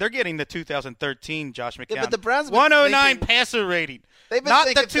they're getting the 2013 Josh McCown. Yeah, but the Browns 109 passer rating. They've been not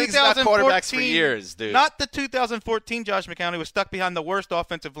thinking the things about quarterbacks for years, dude. Not the 2014 Josh McCown who was stuck behind the worst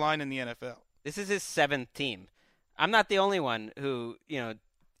offensive line in the NFL. This is his 7th team. I'm not the only one who,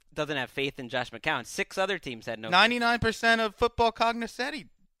 doesn't have faith in Josh McCown. 6 other teams had no 99% of football cognoscenti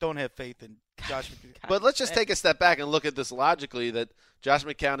don't have faith in Josh McCown. But let's just take a step back and look at this logically, that Josh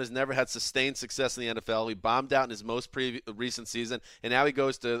McCown has never had sustained success in the NFL. He bombed out in his most recent season, and now he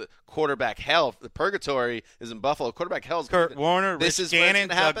goes to quarterback hell. The purgatory is in Buffalo. Quarterback hell is Kurt Warner, this Rich is Gannon, going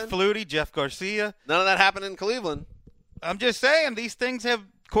to happen? Doug Flutie, Jeff Garcia. None of that happened in Cleveland. I'm just saying,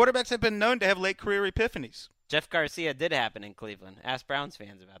 quarterbacks have been known to have late career epiphanies. Jeff Garcia did happen in Cleveland. Ask Browns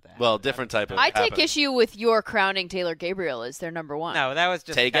fans about that. Well, different type of I take happening. issue with your crowning Taylor Gabriel as their number one. No, that was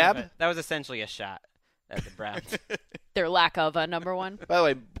just Tay-Gab? that was essentially a shot at the Browns. Their lack of a number one. By the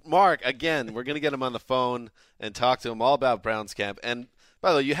way, Mark, again, we're going to get him on the phone and talk to him all about Browns camp. And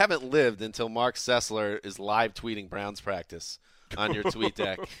by the way, you haven't lived until Mark Sessler is live tweeting Browns practice on your tweet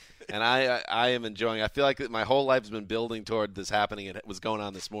deck. And I am enjoying it. I feel like my whole life's been building toward this happening. It was going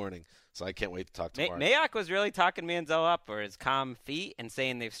on this morning. So I can't wait to talk to Mark. Mayock was really talking Manziel up for his calm feet and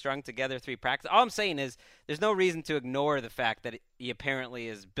saying they've strung together 3 practices. All I'm saying is there's no reason to ignore the fact that he apparently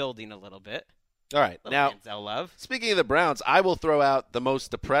is building a little bit. All right. Now, Manziel love. Speaking of the Browns, I will throw out the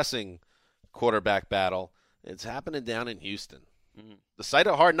most depressing quarterback battle. It's happening down in Houston. Mm-hmm. The site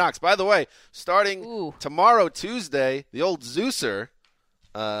of Hard Knocks. By the way, starting tomorrow, Tuesday, the old Zeuser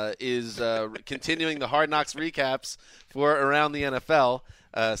is continuing the Hard Knocks recaps for Around the NFL.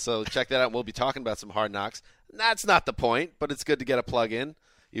 So check that out. We'll be talking about some Hard Knocks. That's not the point, but it's good to get a plug in,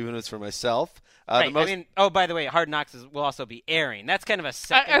 even if it's for myself. Right. By the way, Hard Knocks will also be airing. That's kind of a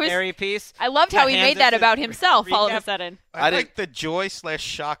secondary piece. I loved how he made that about himself all of a sudden. I like the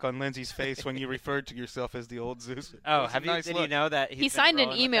joy/shock on Lindsay's face when you referred to yourself as the old Zeus. Oh, did you know that he signed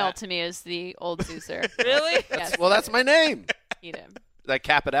an email to me as the old Zeuser? Really? Yes. Well, that's my name. Eat him. I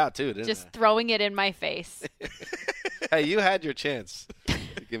cap it out, too, didn't Just I? throwing it in my face. Hey, you had your chance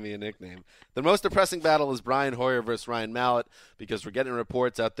to give me a nickname. The most depressing battle is Brian Hoyer versus Ryan Mallett, because we're getting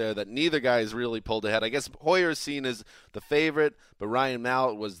reports out there that neither guy has really pulled ahead. I guess Hoyer is seen as the favorite, but Ryan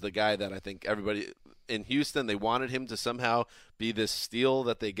Mallett was the guy that I think everybody in Houston, they wanted him to somehow be this steal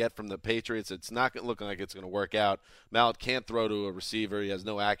that they get from the Patriots. It's not looking like it's going to work out. Mallett can't throw to a receiver. He has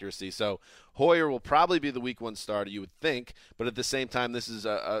no accuracy. So Hoyer will probably be the week 1 starter, you would think. But at the same time, this is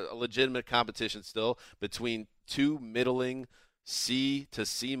a legitimate competition still between 2 middling C to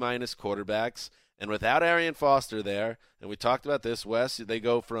C- quarterbacks. And without Arian Foster there, and we talked about this, Wes, they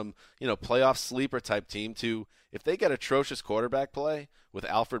go from, playoff sleeper type team to, if they get atrocious quarterback play with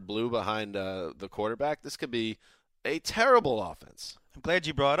Alfred Blue behind the quarterback, this could be a terrible offense. I'm glad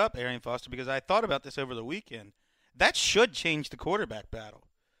you brought up Arian Foster, because I thought about this over the weekend. That should change the quarterback battle.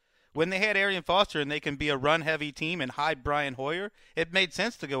 When they had Arian Foster and they can be a run-heavy team and hide Brian Hoyer, it made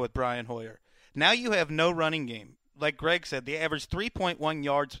sense to go with Brian Hoyer. Now you have no running game. Like Greg said, they average 3.1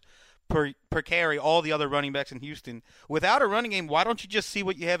 yards per carry, all the other running backs in Houston. Without a running game, why don't you just see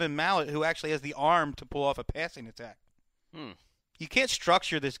what you have in Mallett, who actually has the arm to pull off a passing attack? You can't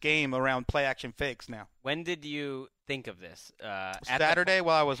structure this game around play-action fakes now. When did you think of this? Saturday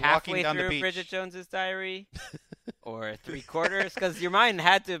while I was walking down the beach. Halfway through Bridget Jones's Diary? Or 3/4? Because your mind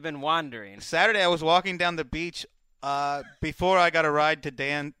had to have been wandering. Saturday I was walking down the beach before I got a ride to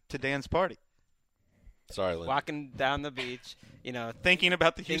Dan's party. Sorry, Lynn. Walking down the beach, thinking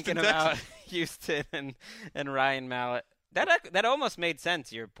about the Houston Texans. Houston and Ryan Mallett. That almost made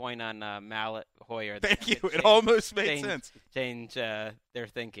sense, your point on Mallett, Hoyer. Thank you. It almost made sense. Change their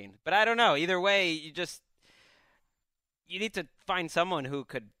thinking. But I don't know. Either way, you need to find someone who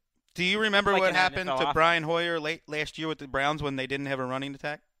could. Do you remember what happened to Brian Hoyer late last year with the Browns when they didn't have a running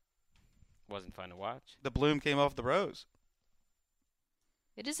attack? Wasn't fun to watch. The bloom came off the rose.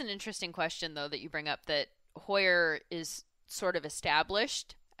 It is an interesting question, though, that you bring up, that Hoyer is sort of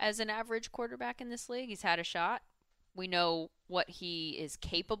established as an average quarterback in this league. He's had a shot. We know what he is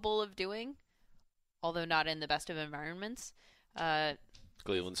capable of doing, although not in the best of environments.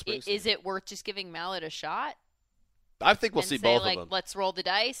 Cleveland Space. Is it worth just giving Mallett a shot? I think we'll see both of them. Let's roll the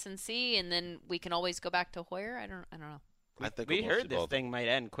dice and see, and then we can always go back to Hoyer. I don't know. I think we heard this thing might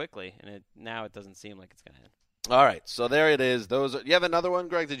end quickly, and now it doesn't seem like it's going to end. All right, so there it is. You have another one,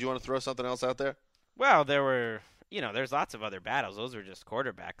 Greg? Did you want to throw something else out there? Well, there were, there's lots of other battles. Those are just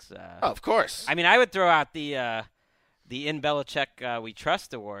quarterbacks. Of course. I mean, I would throw out the In Belichick We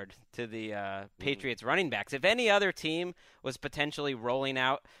Trust award to the Patriots running backs. If any other team was potentially rolling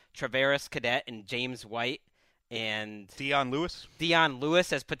out Travaris Cadet and James White and Dion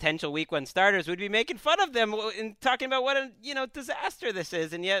Lewis as potential week 1 starters, we'd be making fun of them and talking about what a disaster this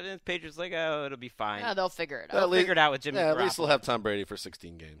is. And yet the Patriots like, oh, it'll be fine. Yeah, they'll figure it out. They'll figure it out with Jimmy Garoppolo. At least they'll have Tom Brady for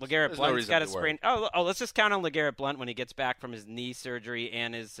 16 games. LeGarrette Blount's got a sprain. Oh, let's just count on LeGarrette Blount when he gets back from his knee surgery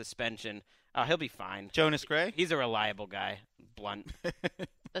and his suspension. He'll be fine. Jonas Gray? He's a reliable guy, Blount.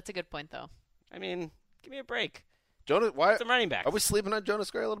 That's a good point, though. I mean, give me a break. Why some running backs? Are we sleeping on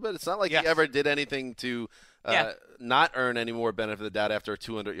Jonas Gray a little bit? It's not like he ever did anything to not earn any more benefit of the doubt after a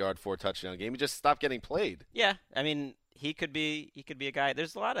 200-yard 4-touchdown game. He just stopped getting played. Yeah, I mean, he could be a guy.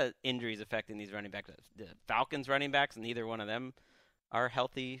 There's a lot of injuries affecting these running backs. The Falcons running backs, neither one of them are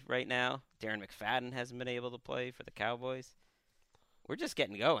healthy right now. Darren McFadden hasn't been able to play for the Cowboys. We're just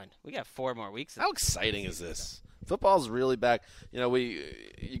getting going. We got 4 more weeks. How exciting is this? Football's really back.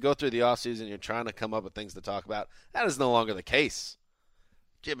 You go through the offseason, you're trying to come up with things to talk about. That is no longer the case.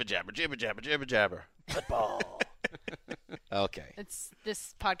 Jibber jabber, jibber jabber, jibber jabber. Football. Okay.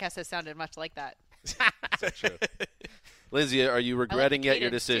 This podcast has sounded much like that. So true. Lindsay, are you regretting yet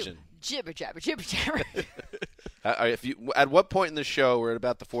your decision? Jibber jabber, jibber jabber. At what point in the show, we're at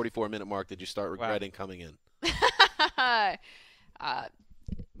about the 44-minute mark, did you start regretting coming in? How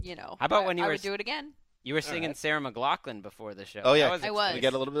about when I would do it again. You were singing Sarah McLachlan before the show. Oh, yeah. I was. Can we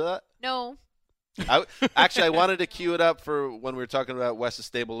get a little bit of that? No. I wanted to cue it up for when we were talking about Wes's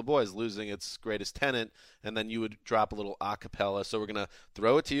Stable of Boys losing its greatest tenant, and then you would drop a little a cappella. So we're going to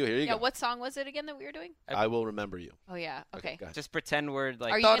throw it to you. Here you go. Yeah, what song was it again that we were doing? I Will Remember You. Oh, yeah. Okay. Just pretend we're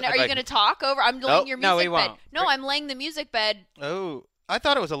like... Are you going to talk over? I'm laying your music bed. Won't. No, I'm laying the music bed. Oh, I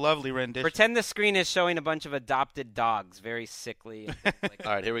thought it was a lovely rendition. Pretend the screen is showing a bunch of adopted dogs, very sickly. All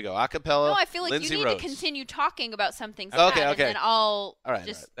right, here we go. A cappella. No, I feel like Lindsay you need Rhodes. to continue talking about something Okay. and then I'll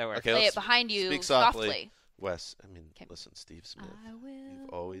just play it behind you speak softly. Wes, listen, Steve Smith, you've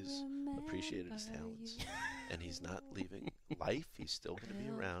always appreciated his talents, and he's not leaving life. He's still going to be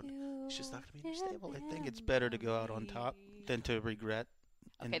around. He's just not going to be in your stable. I think it's better to go out on top than to regret.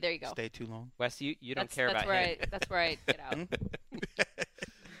 Okay, there you go. Stay too long. Wes, you don't care about him. That's where I get out.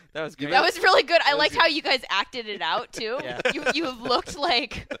 That was good. That was really good. I like how you guys acted it out too. Yeah. You have looked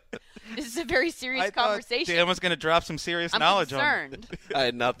like this is a very serious conversation. Dan was going to drop some serious knowledge on me. I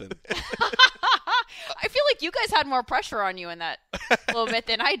had nothing. I feel like you guys had more pressure on you in that little bit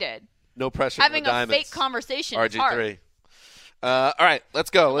than I did. No pressure. Having no a diamonds. fake conversation. RG3. All right, let's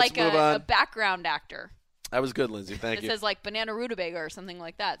go. Let's move on. A background actor. That was good, Lindsay. Thank you. It says like banana rutabaga or something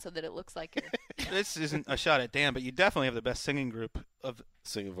like that, so that it looks like you're. This isn't a shot at Dan, but you definitely have the best singing group of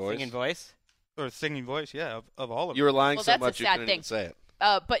singing voice. Or singing voice, yeah, of all of them. You were lying so that's much a you sad couldn't thing. even say it.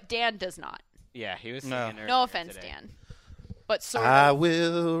 But Dan does not. Yeah, he was singing earlier No offense, today. Dan. But sort I of.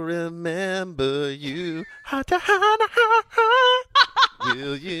 will remember you.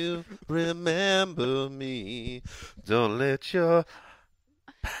 Will you remember me? Don't let your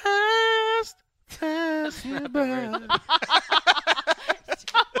past pass you by.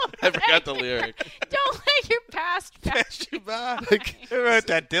 I forgot the lyric. Don't let your past pass you by. Who wrote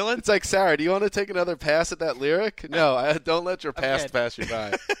that, Dylan? It's like, Sarah, do you want to take another pass at that lyric? No, don't let your past pass you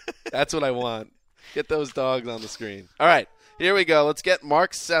by. That's what I want. Get those dogs on the screen. All right, here we go. Let's get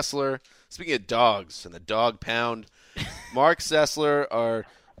Mark Sessler. Speaking of dogs and the dog pound, Mark Sessler, our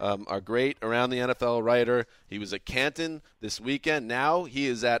great Around the NFL writer. He was at Canton this weekend. Now he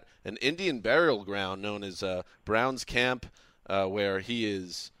is at an Indian burial ground known as Browns Camp, where he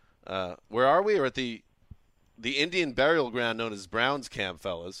is. Where are we? Or at the Indian burial ground known as Browns Camp,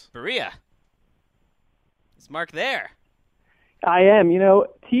 fellas. Berea. Is Mark there? I am.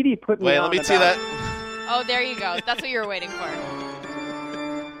 TD put me on. Wait, let me see that. Oh, there you go. That's what you were waiting for.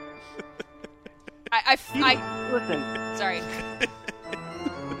 Listen. Sorry.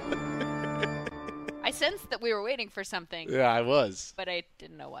 I sensed that we were waiting for something. Yeah, I was. But I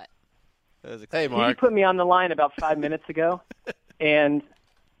didn't know what. Hey, TD Mark. put me on the line about 5 minutes ago, and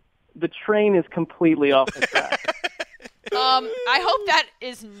the train is completely off the track. I hope that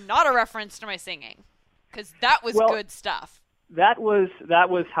is not a reference to my singing, because that was good stuff. That was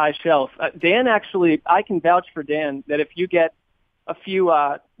high shelf. Dan, actually, I can vouch for Dan that if you get a few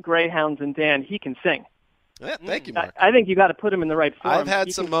greyhounds in Dan, he can sing. Yeah, thank you, Mark. I think you got to put him in the right form. I've had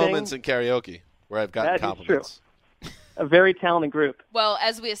He some can moments sing. in karaoke where I've gotten That is compliments. true. A very talented group. Well,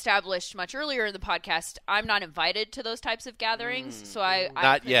 as we established much earlier in the podcast, I'm not invited to those types of gatherings, so I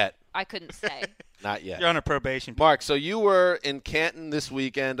Not yet. I couldn't say. Not yet. You're on a probation. Mark, so you were in Canton this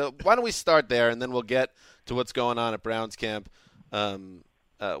weekend. Why don't we start there, and then we'll get to what's going on at Browns Camp.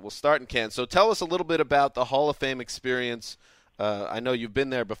 We'll start in Canton. So tell us a little bit about the Hall of Fame experience. I know you've been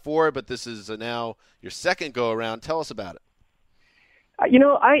there before, but this is now your second go-around. Tell us about it.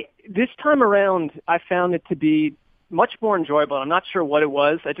 This time around, I found it to be much more enjoyable. I'm not sure what it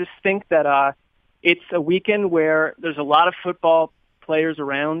was. I just think that it's a weekend where there's a lot of football players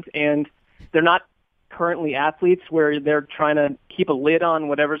around, and they're not currently athletes where they're trying to keep a lid on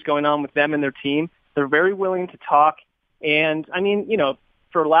whatever's going on with them and their team. They're very willing to talk. And,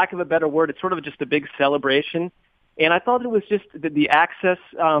 for lack of a better word, it's sort of just a big celebration. And I thought it was just the access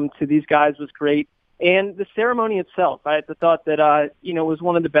to these guys was great. And the ceremony itself, I thought that, it was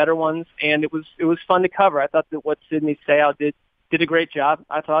one of the better ones, and it was fun to cover. I thought that what Sidney Seau did a great job,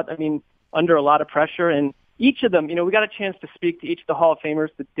 I thought. Under a lot of pressure. And each of them, we got a chance to speak to each of the Hall of Famers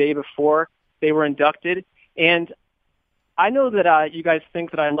the day before they were inducted. And I know that you guys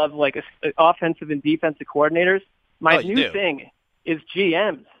think that I love, offensive and defensive coordinators. My new thing is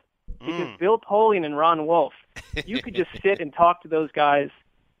GMs. Because Bill Polian and Ron Wolf, you could just sit and talk to those guys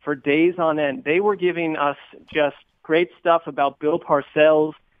for days on end. They were giving us just great stuff about Bill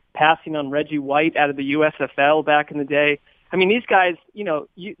Parcells passing on Reggie White out of the USFL back in the day. These guys,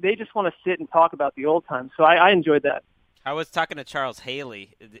 they just want to sit and talk about the old times. So I enjoyed that. I was talking to Charles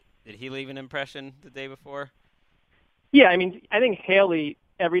Haley. Did he leave an impression the day before? Yeah, I think Haley,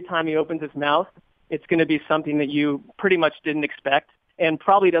 every time he opens his mouth, it's going to be something that you pretty much didn't expect and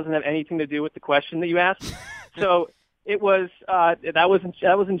probably doesn't have anything to do with the question that you asked. So it was that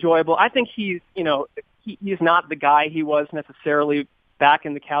was enjoyable. I think he's not the guy he was necessarily back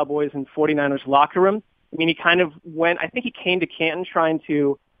in the Cowboys and 49ers locker room. He kind of I think he came to Canton trying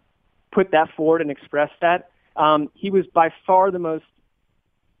to put that forward and express that. He was by far the most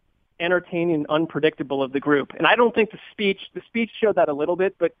entertaining and unpredictable of the group. And I don't think the speech showed that a little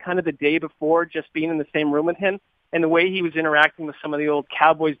bit, but kind of the day before, just being in the same room with him and the way he was interacting with some of the old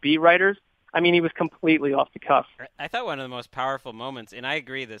Cowboys beat writers, he was completely off the cuff. I thought one of the most powerful moments, and I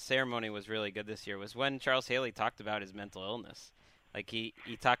agree the ceremony was really good this year, was when Charles Haley talked about his mental illness. He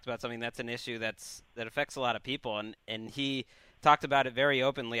talked about something that's an issue that affects a lot of people, and he talked about it very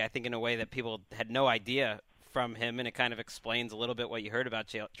openly, I think in a way that people had no idea from him, and it kind of explains a little bit what you heard about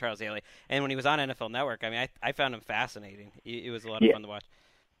Charles Haley. And when he was on NFL Network, I found him fascinating. It was a lot of fun to watch.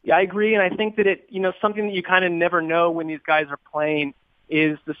 Yeah, I agree, and I think that something that you kind of never know when these guys are playing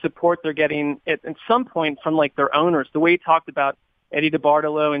is the support they're getting at some point from their owners. The way he talked about Eddie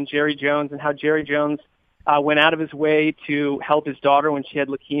DeBartolo and Jerry Jones, and how Jerry Jones went out of his way to help his daughter when she had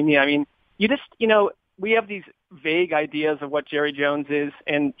leukemia. We have these vague ideas of what Jerry Jones is,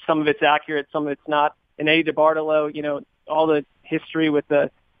 and some of it's accurate, some of it's not. And Eddie DeBartolo, all the history with the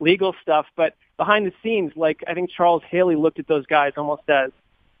legal stuff. But behind the scenes, I think Charles Haley looked at those guys almost as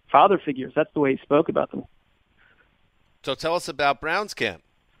father figures. That's the way he spoke about them. So tell us about Browns camp.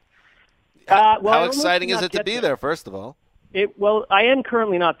 How exciting is it to be there, first of all? I am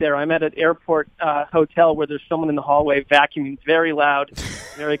currently not there. I'm at an airport hotel where there's someone in the hallway vacuuming. It's very loud,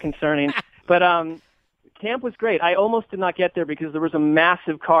 very concerning. But camp was great. I almost did not get there because there was a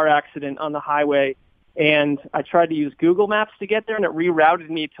massive car accident on the highway, and I tried to use Google Maps to get there, and it rerouted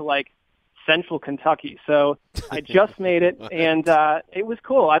me to central Kentucky. So I just made it, and it was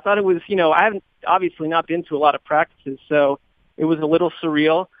cool. I thought it was, I haven't obviously not been to a lot of practices, so it was a little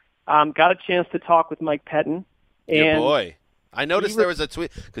surreal. Got a chance to talk with Mike Pettin. Your boy. I noticed there was a tweet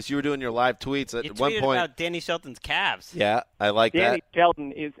because you were doing your live tweets at one point about Danny Shelton's calves. Yeah, I like Danny that. Danny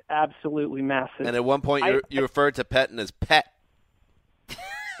Shelton is absolutely massive. And at one point, you referred to Pettin as Pet.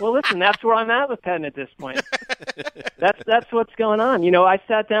 Well, listen, that's where I'm at with Pettin at this point. That's what's going on. I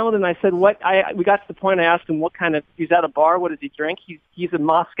sat down with him and I said, we got to the point I asked him what kind of, he's at a bar, what does he drink? He's a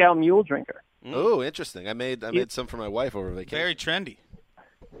Moscow Mule drinker. Oh, interesting. I made some for my wife over vacation. Very trendy.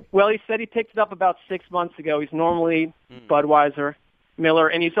 Well, he said he picked it up about 6 months ago. He's normally Budweiser, Miller,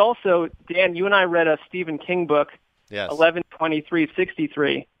 and he's also, Dan, you and I read a Stephen King book, yes.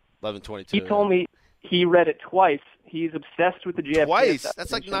 11/23/63. 11/22. He told me he read it twice. He's obsessed with the JFK Twice?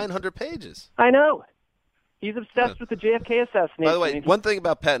 That's like 900 pages. I know. He's obsessed with the JFK assassination. By the way, one thing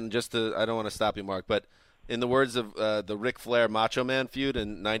about Pettin, I don't want to stop you, Mark, but in the words of the Ric Flair Macho Man feud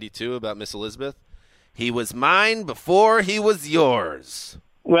in '92 about Miss Elizabeth, he was mine before he was yours.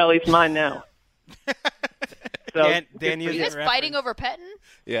 Well, he's mine now. So, Dan you guys fighting over Pettin?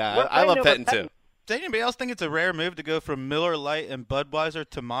 Yeah, I love Pettin too. Does anybody else think it's a rare move to go from Miller Lite and Budweiser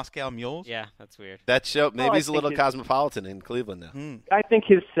to Moscow Mules? Yeah, that's weird. That show, maybe he's a little cosmopolitan in Cleveland now. I think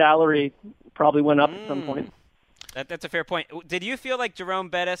his salary probably went up at some point. That's a fair point. Did you feel like Jerome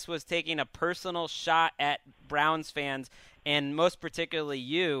Bettis was taking a personal shot at Browns fans, and most particularly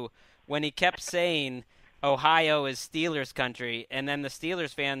you, when he kept saying Ohio is Steelers country, and then the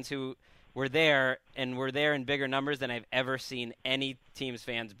Steelers fans who were there and were there in bigger numbers than I've ever seen any team's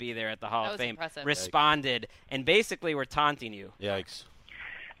fans be there at the Hall of Fame impressive. responded and basically were taunting you? Yikes.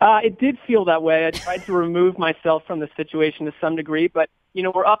 It did feel that way. I tried to remove myself from the situation to some degree, but,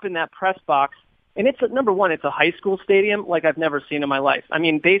 we're up in that press box, and number one, it's a high school stadium like I've never seen in my life. I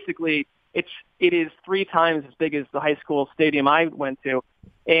mean, basically, it is 3 times as big as the high school stadium I went to,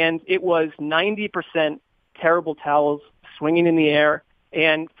 and it was 90% terrible towels swinging in the air,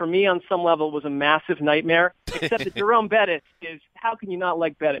 and for me, on some level, it was a massive nightmare, except that Jerome Bettis is, how can you not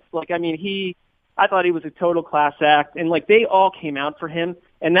like Bettis? I thought he was a total class act, and they all came out for him.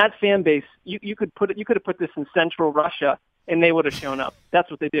 And that fan base, you could have put this in Central Russia, and they would have shown up. That's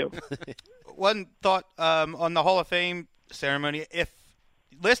what they do. One thought on the Hall of Fame ceremony: if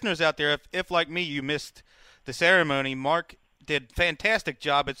listeners out there, if like me, you missed the ceremony, Mark did a fantastic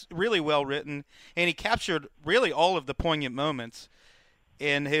job. It's really well written, and he captured really all of the poignant moments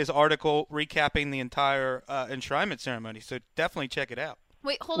in his article recapping the entire enshrinement ceremony. So definitely check it out.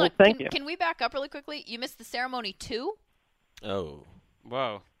 Wait, hold on. Can we back up really quickly? You missed the ceremony too? Oh.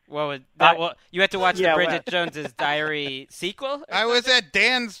 Whoa. You had to watch the Bridget Jones's Diary sequel? I was at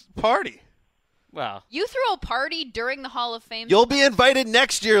Dan's party. Well, you threw a party during the Hall of Fame? You'll be invited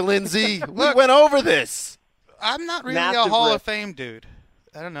next year, Lindsay. We went over this. I'm not really a Hall of Fame dude.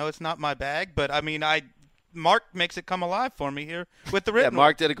 I don't know. It's not my bag, but Mark makes it come alive for me here with the written. Yeah,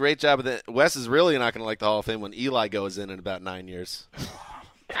 Mark did a great job of it. Wes is really not going to like the Hall of Fame when Eli goes in about 9 years.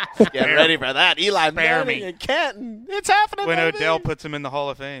 Get ready for that. Eli Manning and Canton. It's happening. When Odell puts him in the Hall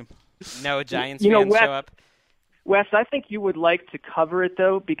of Fame. No Giants fans show up. Wes, I think you would like to cover it,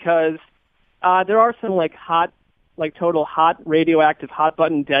 though, because there are some, total hot, radioactive, hot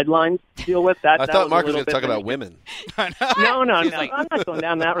button deadlines to deal with. I thought Mark was going to talk about women. No. I'm not going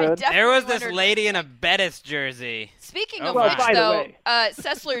down that road. There was this lady in a Bettis jersey. Speaking of which, though,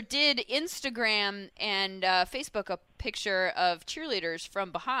 Sessler did Instagram and Facebook a picture of cheerleaders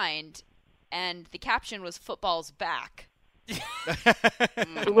from behind, and the caption was "Football's back."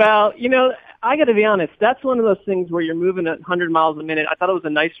 Well, I got to be honest. That's one of those things where you're moving at 100 miles a minute. I thought it was a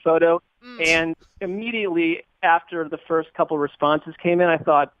nice photo, and immediately after the first couple responses came in, I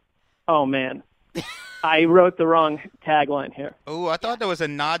thought, oh, man, I wrote the wrong tagline here. Oh, I thought there was a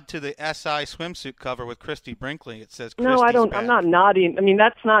nod to the SI swimsuit cover with Christy Brinkley. It says, no, I don't. Back. I'm not nodding. I mean,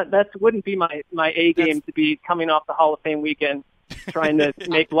 that wouldn't be my A game to be coming off the Hall of Fame weekend trying to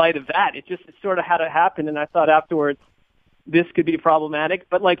make light of that. It sort of had to happen, and I thought afterwards this could be problematic,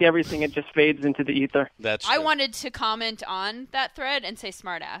 but like everything, it just fades into the ether. That's true. I wanted to comment on that thread and say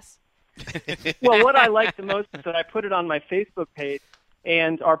smartass. Well, what I liked the most is that I put it on my Facebook page,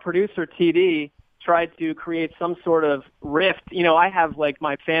 and our producer, TD, tried to create some sort of rift. I have,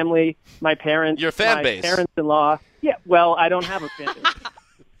 my family, my parents, your fan my base. Parents-in-law. Yeah, well, I don't have a fan base.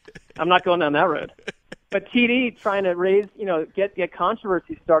 I'm not going down that road. But TD trying to raise, get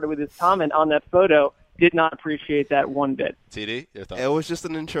controversy started with his comment on that photo. Did not appreciate that one bit. TD, your thoughts? It was just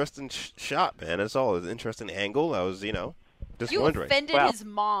an interesting shot, man. That's all. It was an interesting angle. I was, just wondering. You offended his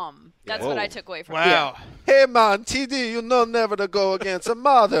mom. That's what I took away from it. Wow. Hey, man, TD, you know never to go against a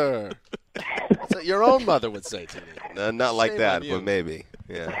mother. Your own mother would say, TD. No, not like that, but maybe.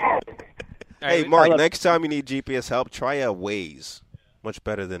 Yeah. Hey, Mark, next time you need GPS help, try Waze. Much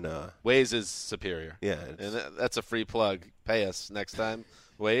better than Waze is superior. Yeah. And that's a free plug. Pay us next time.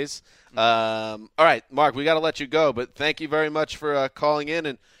 Ways. All right, Mark, we got to let you go, but thank you very much for calling in,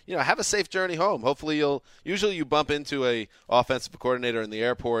 and have a safe journey home. Hopefully you bump into a offensive coordinator in the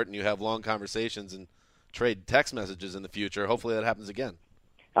airport and you have long conversations and trade text messages in the future. Hopefully that happens again.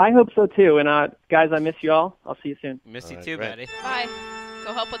 I hope so too. And guys, I miss you all. I'll see you soon. Miss you too, buddy. Bye.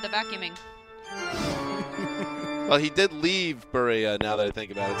 Go help with the vacuuming. Well, he did leave Berea, now that I think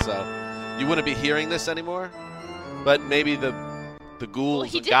about it, so you wouldn't be hearing this anymore, but maybe the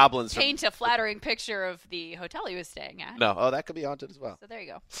ghouls and goblins. He did paint a flattering picture of the hotel he was staying at. No, that could be haunted as well. So there you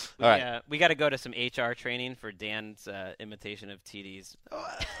go. All right, we got to go to some HR training for Dan's imitation of TD's.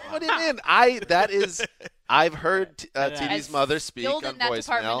 What do you mean? I've heard TD's mother speak on voicemail. Skilled in that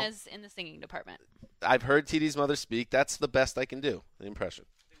department as in the singing department. I've heard TD's mother speak. That's the best I can do. The impression.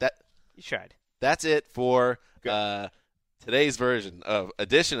 You tried. That's it for today's edition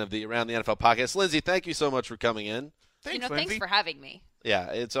of the Around the NFL podcast. Lindsay, thank you so much for coming in. Thanks for having me. Yeah,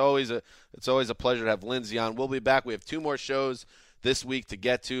 it's always a pleasure to have Lindsay on. We'll be back. We have 2 more shows this week to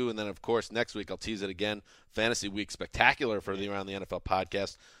get to, and then of course next week I'll tease it again. Fantasy Week Spectacular for the Around the NFL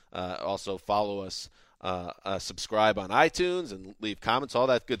podcast. Also follow us, subscribe on iTunes, and leave comments, all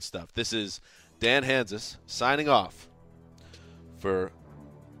that good stuff. This is Dan Hanzus signing off for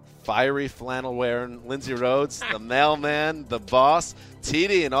fiery flannel wearing Lindsay Rhodes, the mailman, the boss,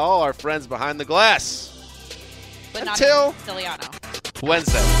 TD, and all our friends behind the glass. But until not Ciliano.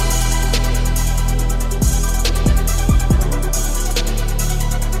 Wednesday.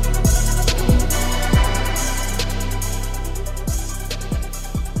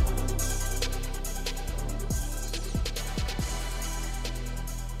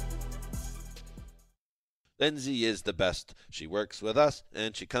 Lindsay is the best. She works with us,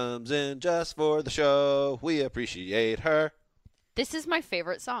 and she comes in just for the show. We appreciate her. This is my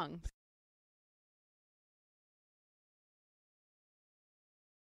favorite song.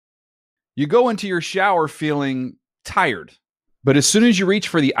 You go into your shower feeling tired, but as soon as you reach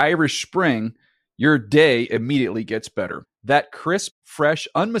for the Irish Spring, your day immediately gets better. That crisp, fresh,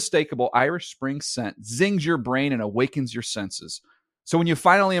 unmistakable Irish Spring scent zings your brain and awakens your senses. So when you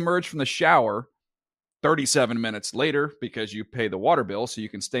finally emerge from the shower, 37 minutes later, because you pay the water bill so you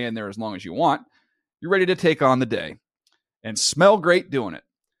can stay in there as long as you want, you're ready to take on the day. And smell great doing it.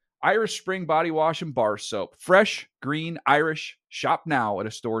 Irish Spring Body Wash and Bar Soap. Fresh, green, Irish. Shop now at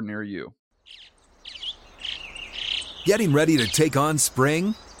a store near you. Getting ready to take on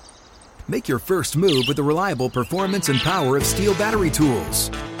spring? Make your first move with the reliable performance and power of Steel battery tools.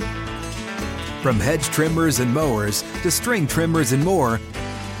 From hedge trimmers and mowers to string trimmers and more,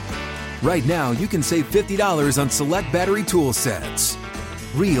 right now you can save $50 on select battery tool sets.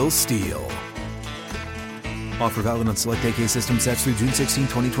 Real Steel. Offer valid on select AK system sets through June 16,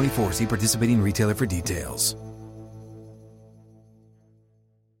 2024. See participating retailer for details.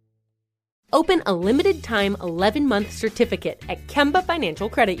 Open a limited-time 11-month certificate at Kemba Financial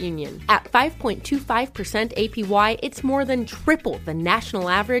Credit Union. At 5.25% APY, it's more than triple the national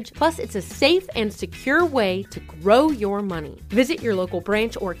average, plus it's a safe and secure way to grow your money. Visit your local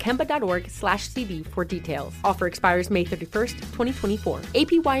branch or kemba.org/cb for details. Offer expires May 31st, 2024.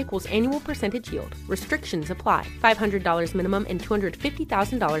 APY equals annual percentage yield. Restrictions apply. $500 minimum and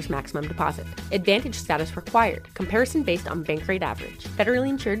 $250,000 maximum deposit. Advantage status required. Comparison based on bank rate average. Federally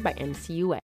insured by NCUA.